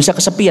Allah, bisa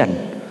kesepian?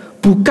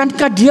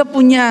 Bukankah dia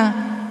punya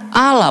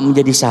Allah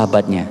menjadi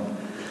sahabatnya?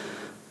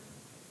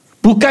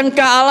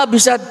 Bukankah Allah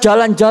bisa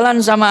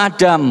jalan-jalan sama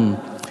Adam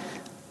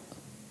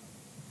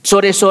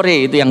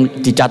sore-sore, itu yang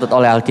dicatat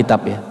oleh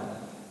Alkitab, ya?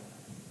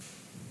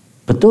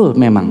 Betul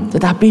memang.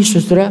 Tetapi,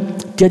 saudara,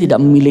 dia tidak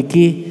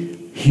memiliki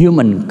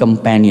human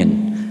companion,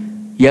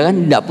 ya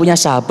kan? Tidak punya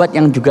sahabat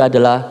yang juga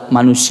adalah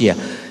manusia.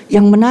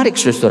 Yang menarik,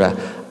 saudara,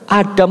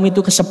 Adam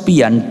itu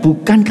kesepian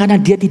bukan karena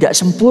dia tidak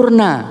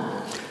sempurna.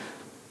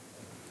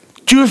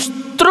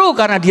 Justru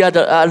karena dia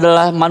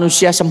adalah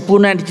manusia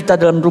sempurna yang dicipta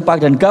dalam rupa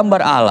dan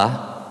gambar Allah,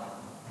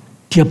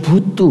 dia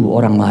butuh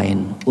orang lain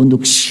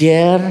untuk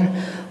share,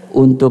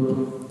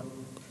 untuk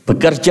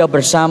bekerja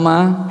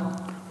bersama.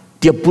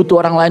 Dia butuh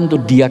orang lain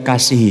untuk dia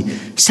kasihi.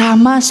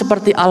 Sama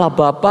seperti Allah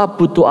Bapa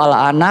butuh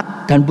Allah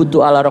Anak dan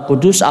butuh Allah Roh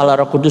Kudus. Allah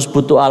Roh Kudus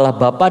butuh Allah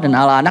Bapa dan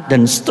Allah Anak,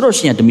 dan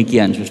seterusnya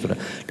demikian, saudara.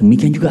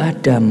 Demikian juga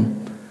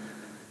Adam.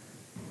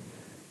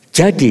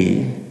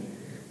 Jadi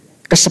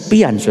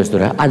kesepian,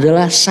 saudara,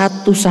 adalah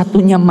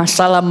satu-satunya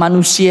masalah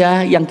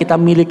manusia yang kita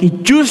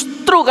miliki,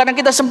 justru karena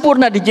kita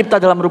sempurna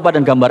dicipta dalam rupa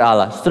dan gambar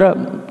Allah. Saudara,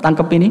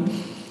 tangkap ini.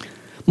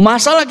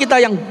 Masalah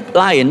kita yang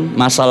lain,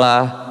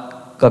 masalah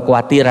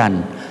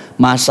kekhawatiran,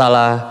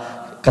 masalah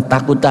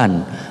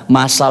ketakutan,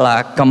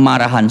 masalah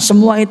kemarahan.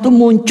 Semua itu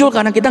muncul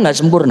karena kita nggak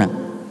sempurna.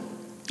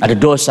 Ada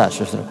dosa,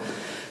 saudara.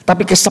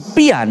 Tapi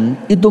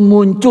kesepian itu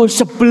muncul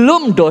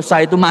sebelum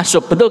dosa itu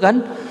masuk, betul kan?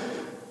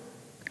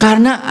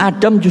 Karena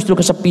Adam justru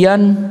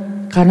kesepian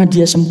karena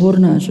dia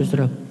sempurna,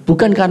 saudara.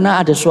 Bukan karena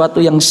ada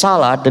sesuatu yang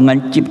salah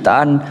dengan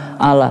ciptaan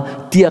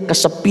Allah. Dia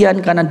kesepian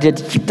karena dia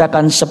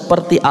diciptakan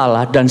seperti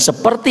Allah. Dan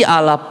seperti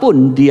Allah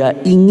pun dia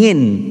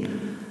ingin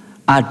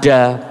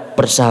ada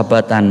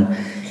persahabatan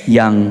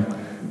yang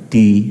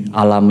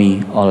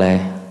dialami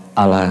oleh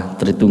Allah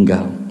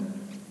Tritunggal.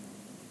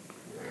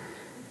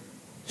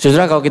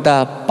 Saudara, kalau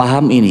kita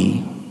paham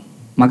ini,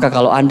 maka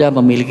kalau Anda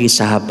memiliki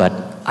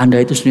sahabat, Anda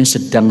itu sebenarnya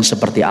sedang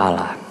seperti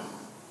Allah.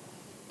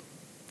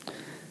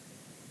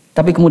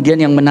 Tapi kemudian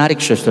yang menarik,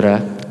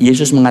 saudara,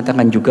 Yesus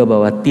mengatakan juga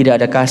bahwa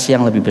tidak ada kasih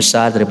yang lebih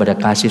besar daripada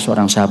kasih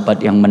seorang sahabat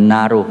yang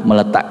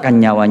meletakkan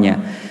nyawanya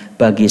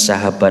bagi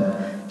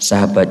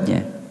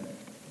sahabat-sahabatnya.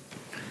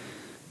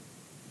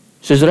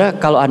 Saudara,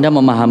 kalau Anda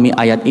memahami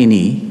ayat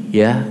ini,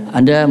 ya,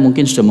 Anda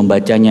mungkin sudah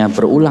membacanya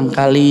berulang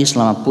kali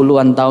selama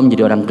puluhan tahun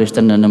menjadi orang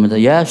Kristen dan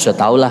ya sudah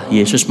tahulah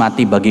Yesus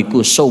mati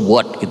bagiku, so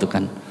what gitu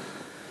kan.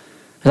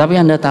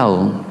 Tetapi Anda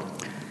tahu,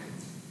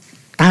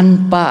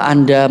 tanpa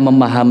Anda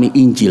memahami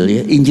Injil,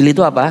 ya, Injil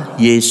itu apa?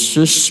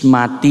 Yesus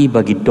mati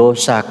bagi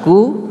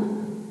dosaku,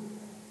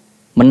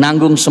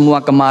 menanggung semua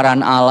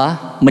kemarahan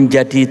Allah,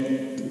 menjadi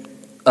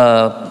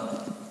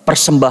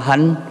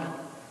persembahan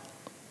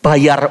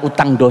bayar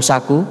utang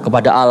dosaku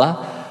kepada Allah,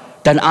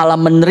 dan Allah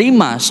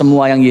menerima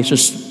semua yang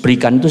Yesus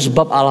berikan itu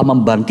sebab Allah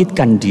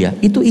membangkitkan dia.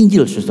 Itu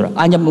Injil, saudara.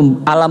 Hanya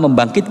Allah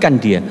membangkitkan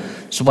dia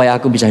supaya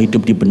aku bisa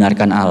hidup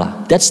dibenarkan Allah.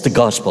 That's the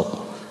gospel.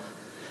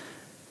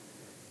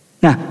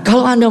 Nah,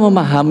 kalau Anda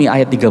memahami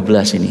ayat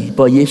 13 ini,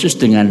 bahwa Yesus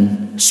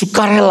dengan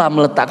sukarela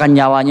meletakkan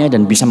nyawanya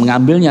dan bisa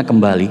mengambilnya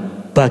kembali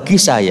bagi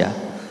saya,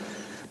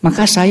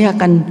 maka saya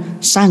akan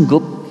sanggup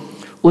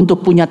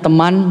untuk punya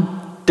teman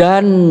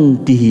dan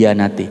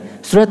dihianati.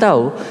 Sudah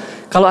tahu,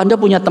 kalau Anda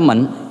punya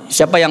teman,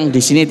 siapa yang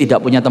di sini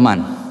tidak punya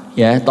teman?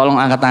 Ya, tolong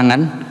angkat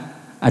tangan.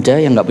 Ada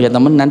yang nggak punya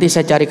teman? Nanti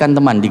saya carikan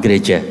teman di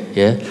gereja,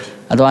 ya.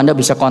 Atau Anda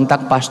bisa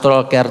kontak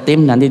pastoral care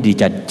team, nanti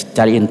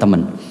dicariin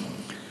teman.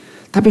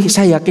 Tapi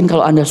saya yakin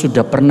kalau Anda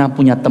sudah pernah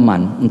punya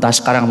teman, entah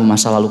sekarang atau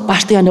masa lalu,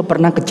 pasti Anda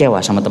pernah kecewa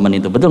sama teman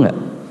itu, betul nggak?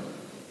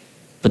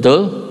 Betul?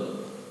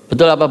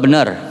 Betul apa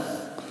benar?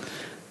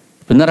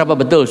 Benar apa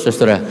betul,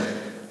 saudara?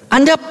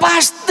 Anda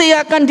pasti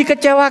akan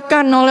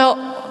dikecewakan oleh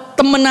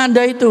teman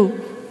Anda itu.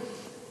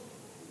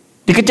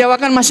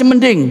 Dikecewakan masih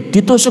mending,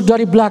 ditusuk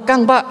dari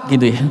belakang, Pak,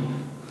 gitu ya.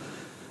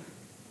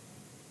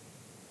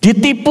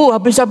 Ditipu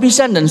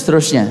habis-habisan dan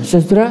seterusnya.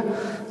 Saudara,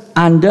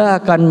 Anda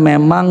akan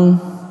memang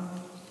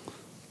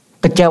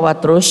kecewa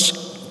terus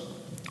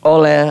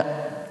oleh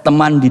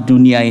teman di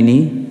dunia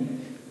ini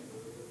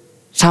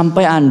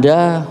sampai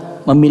Anda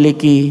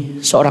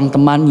memiliki seorang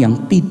teman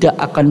yang tidak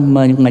akan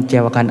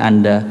mengecewakan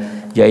Anda,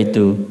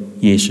 yaitu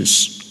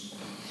Yesus.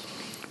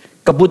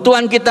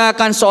 Kebutuhan kita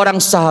akan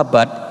seorang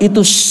sahabat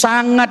itu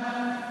sangat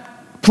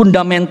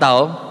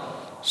fundamental,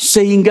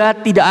 sehingga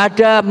tidak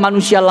ada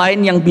manusia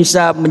lain yang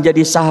bisa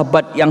menjadi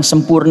sahabat yang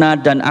sempurna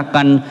dan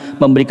akan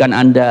memberikan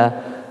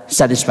Anda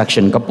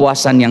satisfaction,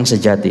 kepuasan yang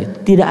sejati.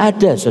 Tidak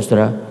ada,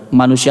 saudara,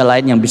 manusia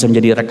lain yang bisa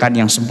menjadi rekan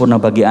yang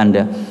sempurna bagi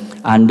Anda.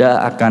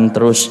 Anda akan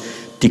terus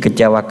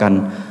dikecewakan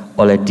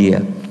oleh dia.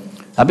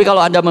 Tapi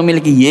kalau Anda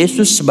memiliki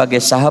Yesus sebagai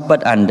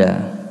sahabat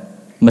Anda,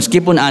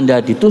 meskipun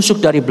Anda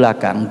ditusuk dari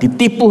belakang,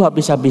 ditipu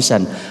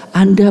habis-habisan,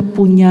 Anda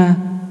punya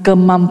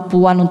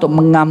kemampuan untuk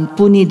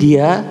mengampuni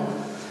dia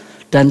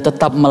dan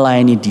tetap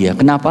melayani dia.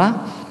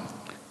 Kenapa?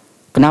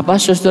 Kenapa,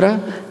 saudara?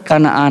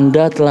 Karena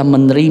Anda telah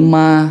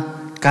menerima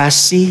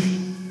kasih,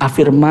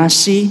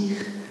 afirmasi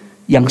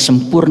yang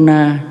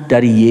sempurna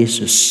dari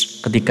Yesus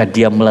ketika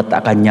dia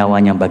meletakkan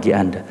nyawanya bagi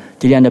Anda.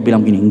 Jadi Anda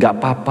bilang gini,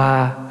 enggak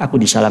apa-apa aku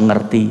disalah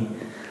ngerti,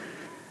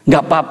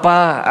 enggak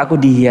apa-apa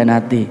aku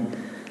dihianati.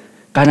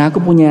 Karena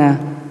aku punya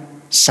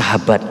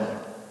sahabat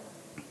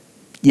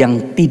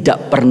yang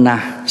tidak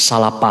pernah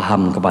salah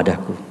paham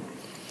kepadaku.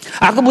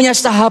 Aku punya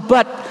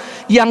sahabat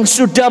yang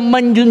sudah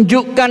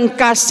menunjukkan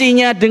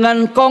kasihnya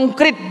dengan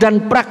konkret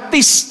dan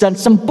praktis dan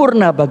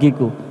sempurna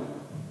bagiku.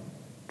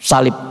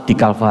 Salib di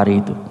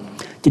Kalvari itu.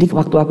 Jadi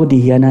waktu aku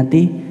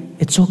dihianati,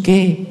 it's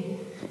okay.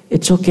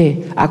 It's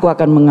okay. Aku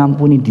akan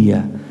mengampuni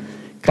dia.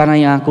 Karena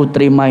yang aku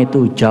terima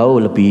itu jauh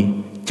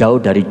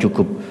dari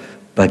cukup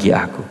bagi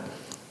aku.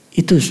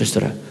 Itu,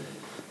 saudara.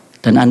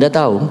 Dan Anda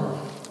tahu,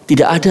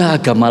 tidak ada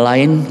agama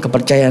lain,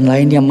 kepercayaan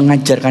lain yang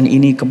mengajarkan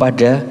ini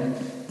kepada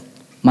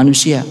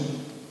manusia.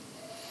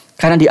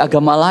 Karena di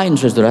agama lain,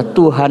 saudara,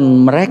 Tuhan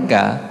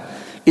mereka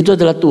itu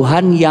adalah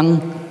Tuhan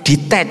yang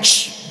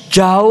detach,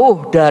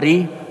 jauh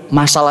dari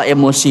masalah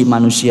emosi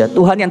manusia.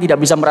 Tuhan yang tidak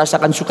bisa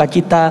merasakan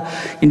sukacita,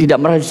 yang tidak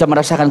bisa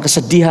merasakan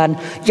kesedihan,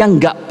 yang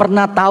gak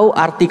pernah tahu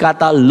arti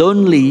kata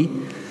lonely.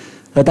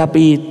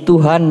 Tetapi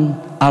Tuhan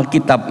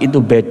Alkitab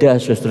itu beda,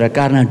 saudara,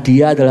 karena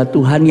dia adalah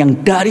Tuhan yang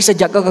dari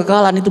sejak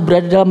kekekalan itu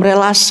berada dalam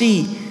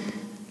relasi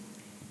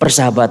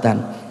persahabatan.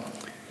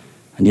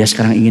 Dia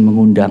sekarang ingin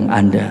mengundang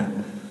Anda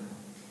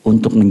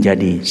untuk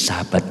menjadi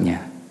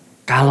sahabatnya.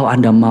 Kalau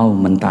Anda mau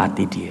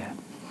mentaati dia.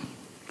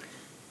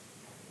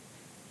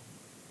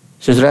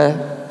 Saudara,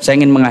 saya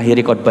ingin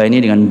mengakhiri khotbah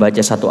ini dengan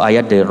membaca satu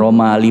ayat dari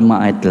Roma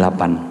 5 ayat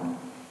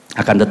 8.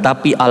 Akan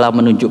tetapi Allah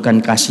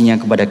menunjukkan kasih-Nya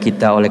kepada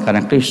kita oleh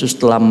karena Kristus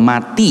telah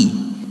mati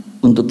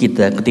untuk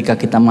kita ketika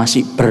kita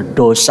masih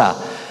berdosa.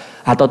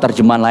 Atau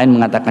terjemahan lain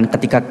mengatakan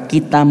ketika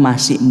kita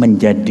masih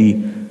menjadi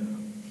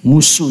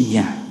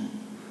musuhnya.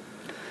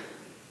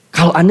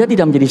 Kalau Anda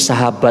tidak menjadi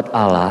sahabat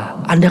Allah,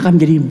 Anda akan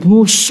menjadi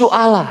musuh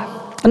Allah.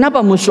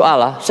 Kenapa musuh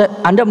Allah?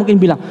 Anda mungkin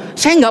bilang,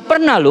 saya nggak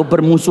pernah loh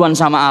bermusuhan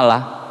sama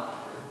Allah.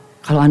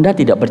 Kalau Anda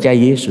tidak percaya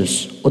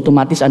Yesus,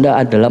 otomatis Anda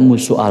adalah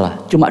musuh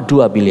Allah. Cuma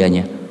dua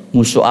pilihannya,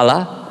 musuh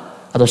Allah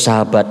atau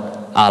sahabat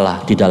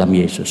Allah di dalam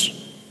Yesus.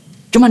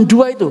 Cuma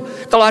dua itu.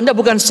 Kalau Anda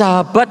bukan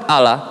sahabat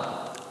Allah,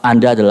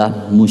 Anda adalah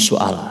musuh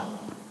Allah.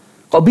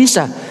 Kok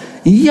bisa?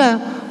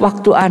 Iya,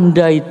 waktu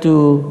Anda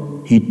itu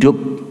hidup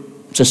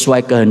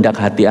sesuai kehendak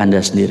hati Anda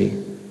sendiri.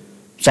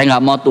 Saya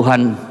nggak mau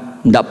Tuhan,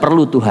 nggak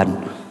perlu Tuhan,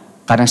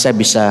 karena saya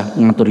bisa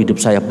mengatur hidup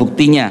saya.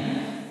 Buktinya,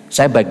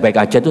 saya baik-baik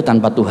aja tuh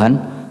tanpa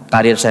Tuhan.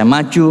 Karir saya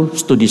maju,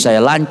 studi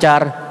saya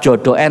lancar,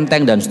 jodoh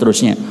enteng dan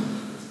seterusnya.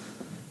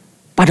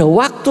 Pada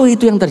waktu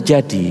itu yang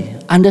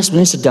terjadi, Anda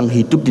sebenarnya sedang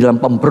hidup di dalam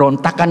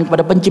pemberontakan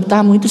kepada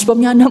penciptamu. Itu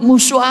sebabnya Anda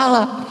musuh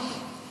Allah.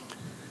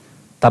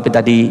 Tapi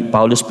tadi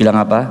Paulus bilang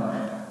apa?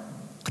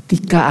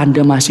 Ketika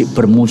Anda masih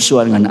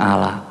bermusuhan dengan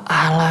Allah,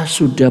 Allah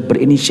sudah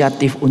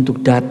berinisiatif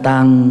untuk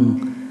datang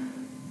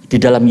di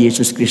dalam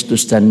Yesus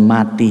Kristus dan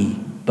mati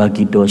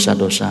bagi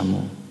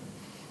dosa-dosamu.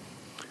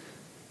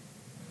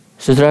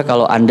 Saudara,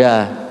 kalau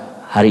Anda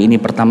hari ini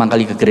pertama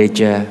kali ke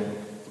gereja,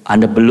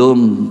 Anda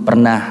belum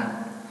pernah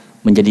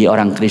menjadi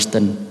orang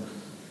Kristen,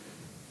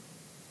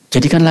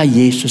 jadikanlah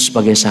Yesus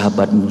sebagai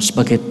sahabatmu,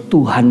 sebagai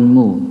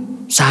Tuhanmu,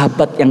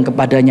 sahabat yang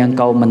kepadanya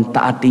engkau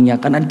mentaatinya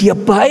karena dia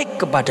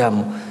baik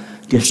kepadamu,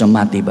 dia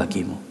sudah mati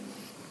bagimu.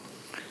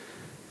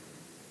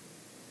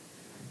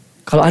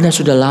 Kalau Anda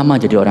sudah lama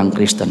jadi orang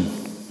Kristen,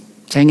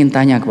 saya ingin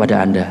tanya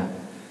kepada Anda,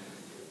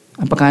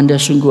 apakah Anda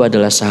sungguh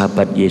adalah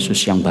sahabat Yesus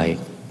yang baik?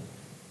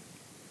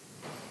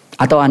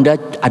 Atau Anda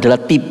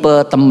adalah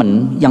tipe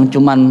teman yang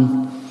cuman,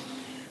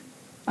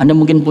 Anda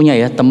mungkin punya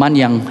ya teman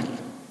yang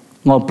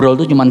ngobrol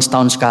tuh cuman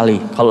setahun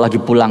sekali kalau lagi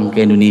pulang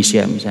ke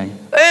Indonesia misalnya.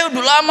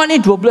 Udah lama nih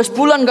 12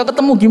 bulan gak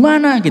ketemu,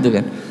 gimana gitu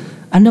kan.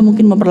 Anda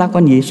mungkin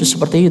memperlakukan Yesus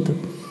seperti itu.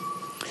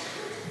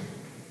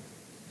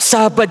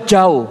 Sahabat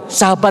jauh,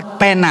 sahabat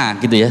pena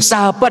gitu ya.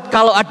 Sahabat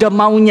kalau ada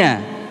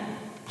maunya.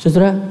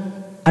 Saudara,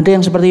 ada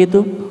yang seperti itu?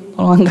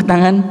 Kalau angkat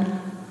tangan.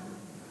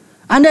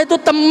 Anda itu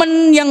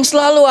teman yang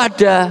selalu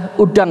ada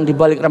udang di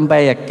balik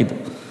rempeyek gitu.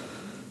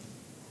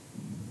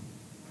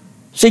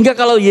 Sehingga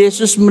kalau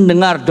Yesus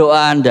mendengar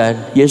doa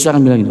Anda, Yesus akan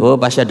bilang, oh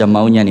pasti ada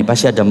maunya nih,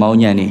 pasti ada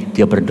maunya nih,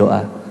 dia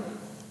berdoa.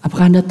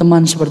 Apakah Anda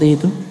teman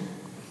seperti itu?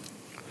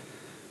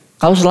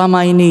 Kalau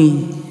selama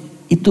ini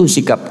itu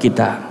sikap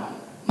kita,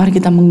 mari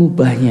kita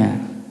mengubahnya.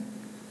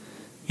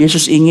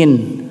 Yesus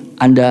ingin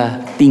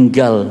Anda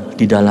tinggal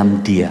di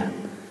dalam Dia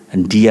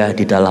dan Dia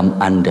di dalam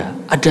Anda.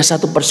 Ada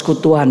satu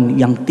persekutuan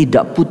yang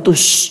tidak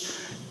putus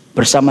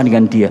bersama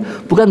dengan Dia.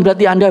 Bukan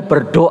berarti Anda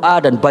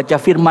berdoa dan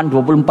baca firman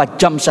 24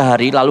 jam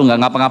sehari lalu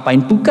nggak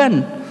ngapa-ngapain,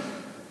 bukan.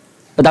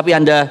 Tetapi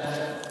Anda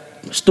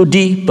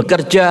studi,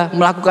 bekerja,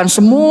 melakukan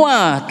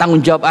semua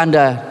tanggung jawab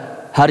Anda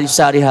hari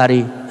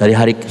sehari-hari, dari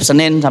hari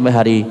Senin sampai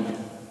hari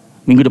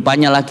minggu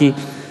depannya lagi.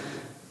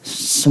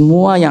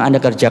 Semua yang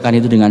Anda kerjakan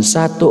itu dengan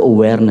satu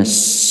awareness.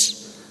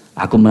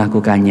 Aku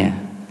melakukannya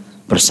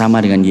bersama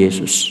dengan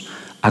Yesus.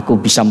 Aku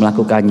bisa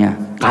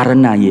melakukannya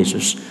karena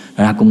Yesus.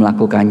 Dan aku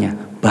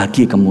melakukannya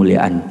bagi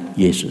kemuliaan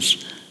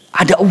Yesus.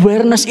 Ada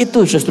awareness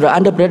itu, saudara.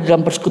 Anda berada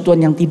dalam persekutuan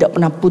yang tidak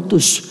pernah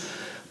putus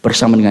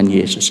bersama dengan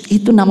Yesus.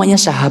 Itu namanya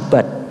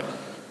sahabat.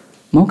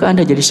 Maukah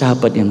Anda jadi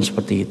sahabat yang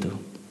seperti itu?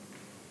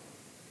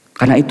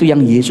 Karena itu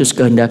yang Yesus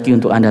kehendaki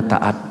untuk Anda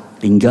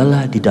taat.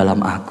 Tinggallah di dalam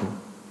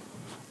aku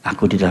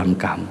di dalam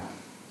kamu.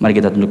 Mari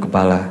kita tunduk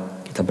kepala,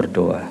 kita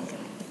berdoa.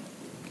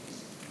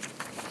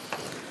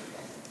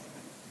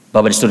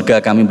 Bapa di surga,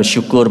 kami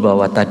bersyukur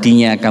bahwa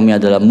tadinya kami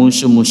adalah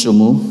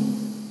musuh-musuhmu.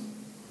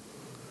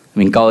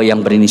 Engkau yang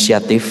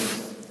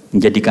berinisiatif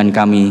menjadikan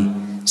kami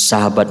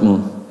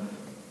sahabatmu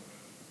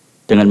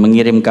dengan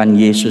mengirimkan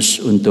Yesus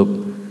untuk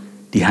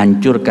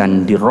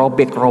dihancurkan,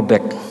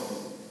 dirobek-robek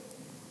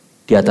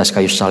di atas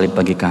kayu salib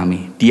bagi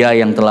kami. Dia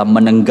yang telah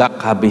menenggak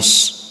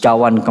habis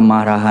cawan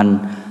kemarahan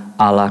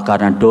Allah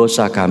karena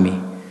dosa kami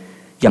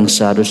yang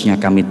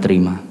seharusnya kami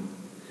terima,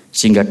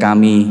 sehingga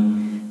kami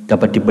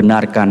dapat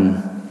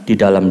dibenarkan di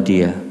dalam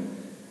Dia.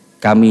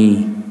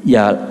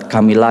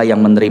 Kamilah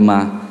yang menerima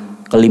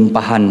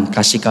kelimpahan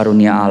kasih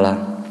karunia Allah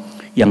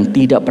yang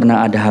tidak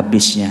pernah ada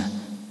habisnya.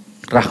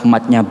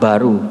 Rahmat-Nya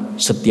baru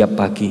setiap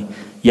pagi.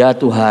 Ya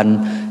Tuhan,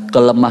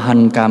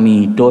 kelemahan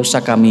kami, dosa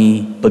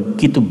kami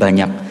begitu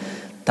banyak,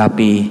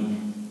 tapi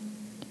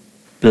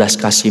belas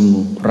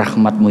kasih-Mu,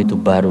 rahmat-Mu itu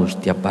baru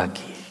setiap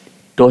pagi.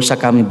 Dosa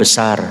kami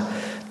besar,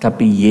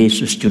 tapi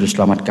Yesus Juru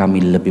Selamat kami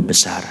lebih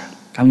besar.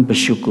 Kami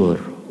bersyukur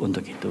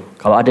untuk itu.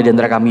 Kalau ada di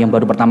antara kami yang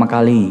baru pertama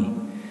kali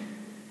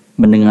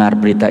mendengar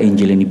berita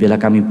Injil ini,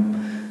 biarlah kami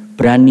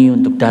berani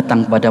untuk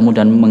datang kepadamu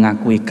dan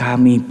mengakui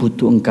kami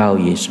butuh Engkau,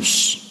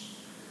 Yesus.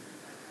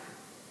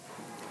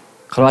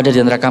 Kalau ada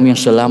di antara kami yang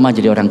sudah lama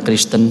jadi orang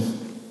Kristen,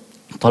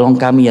 tolong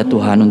kami ya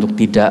Tuhan untuk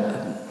tidak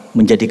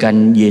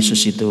menjadikan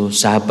Yesus itu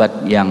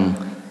sahabat yang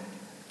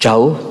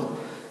jauh,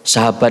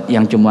 sahabat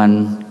yang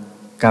cuman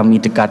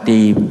kami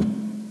dekati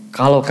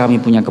kalau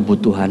kami punya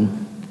kebutuhan.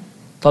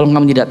 Tolong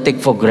kami tidak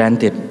take for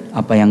granted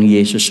apa yang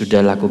Yesus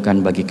sudah lakukan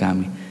bagi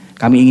kami.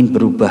 Kami ingin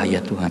berubah ya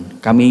Tuhan.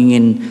 Kami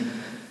ingin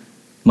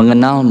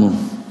mengenal-Mu.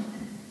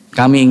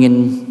 Kami ingin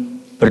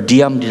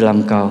berdiam di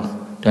dalam Kau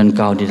dan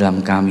Kau di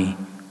dalam kami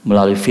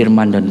melalui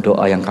firman dan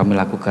doa yang kami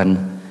lakukan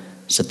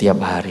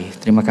setiap hari.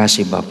 Terima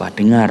kasih Bapa,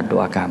 dengar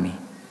doa kami.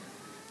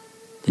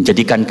 Dan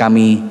jadikan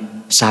kami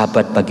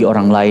sahabat bagi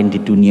orang lain di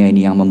dunia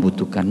ini yang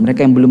membutuhkan.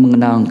 Mereka yang belum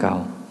mengenal Engkau.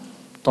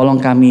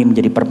 Tolong kami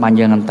menjadi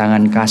perpanjangan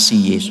tangan kasih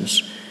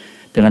Yesus.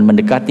 Dengan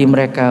mendekati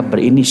mereka,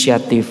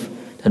 berinisiatif,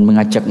 dan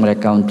mengajak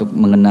mereka untuk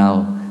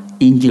mengenal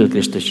Injil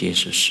Kristus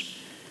Yesus.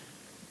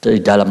 Di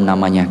dalam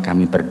namanya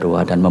kami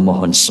berdoa dan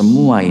memohon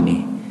semua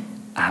ini.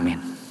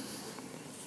 Amin.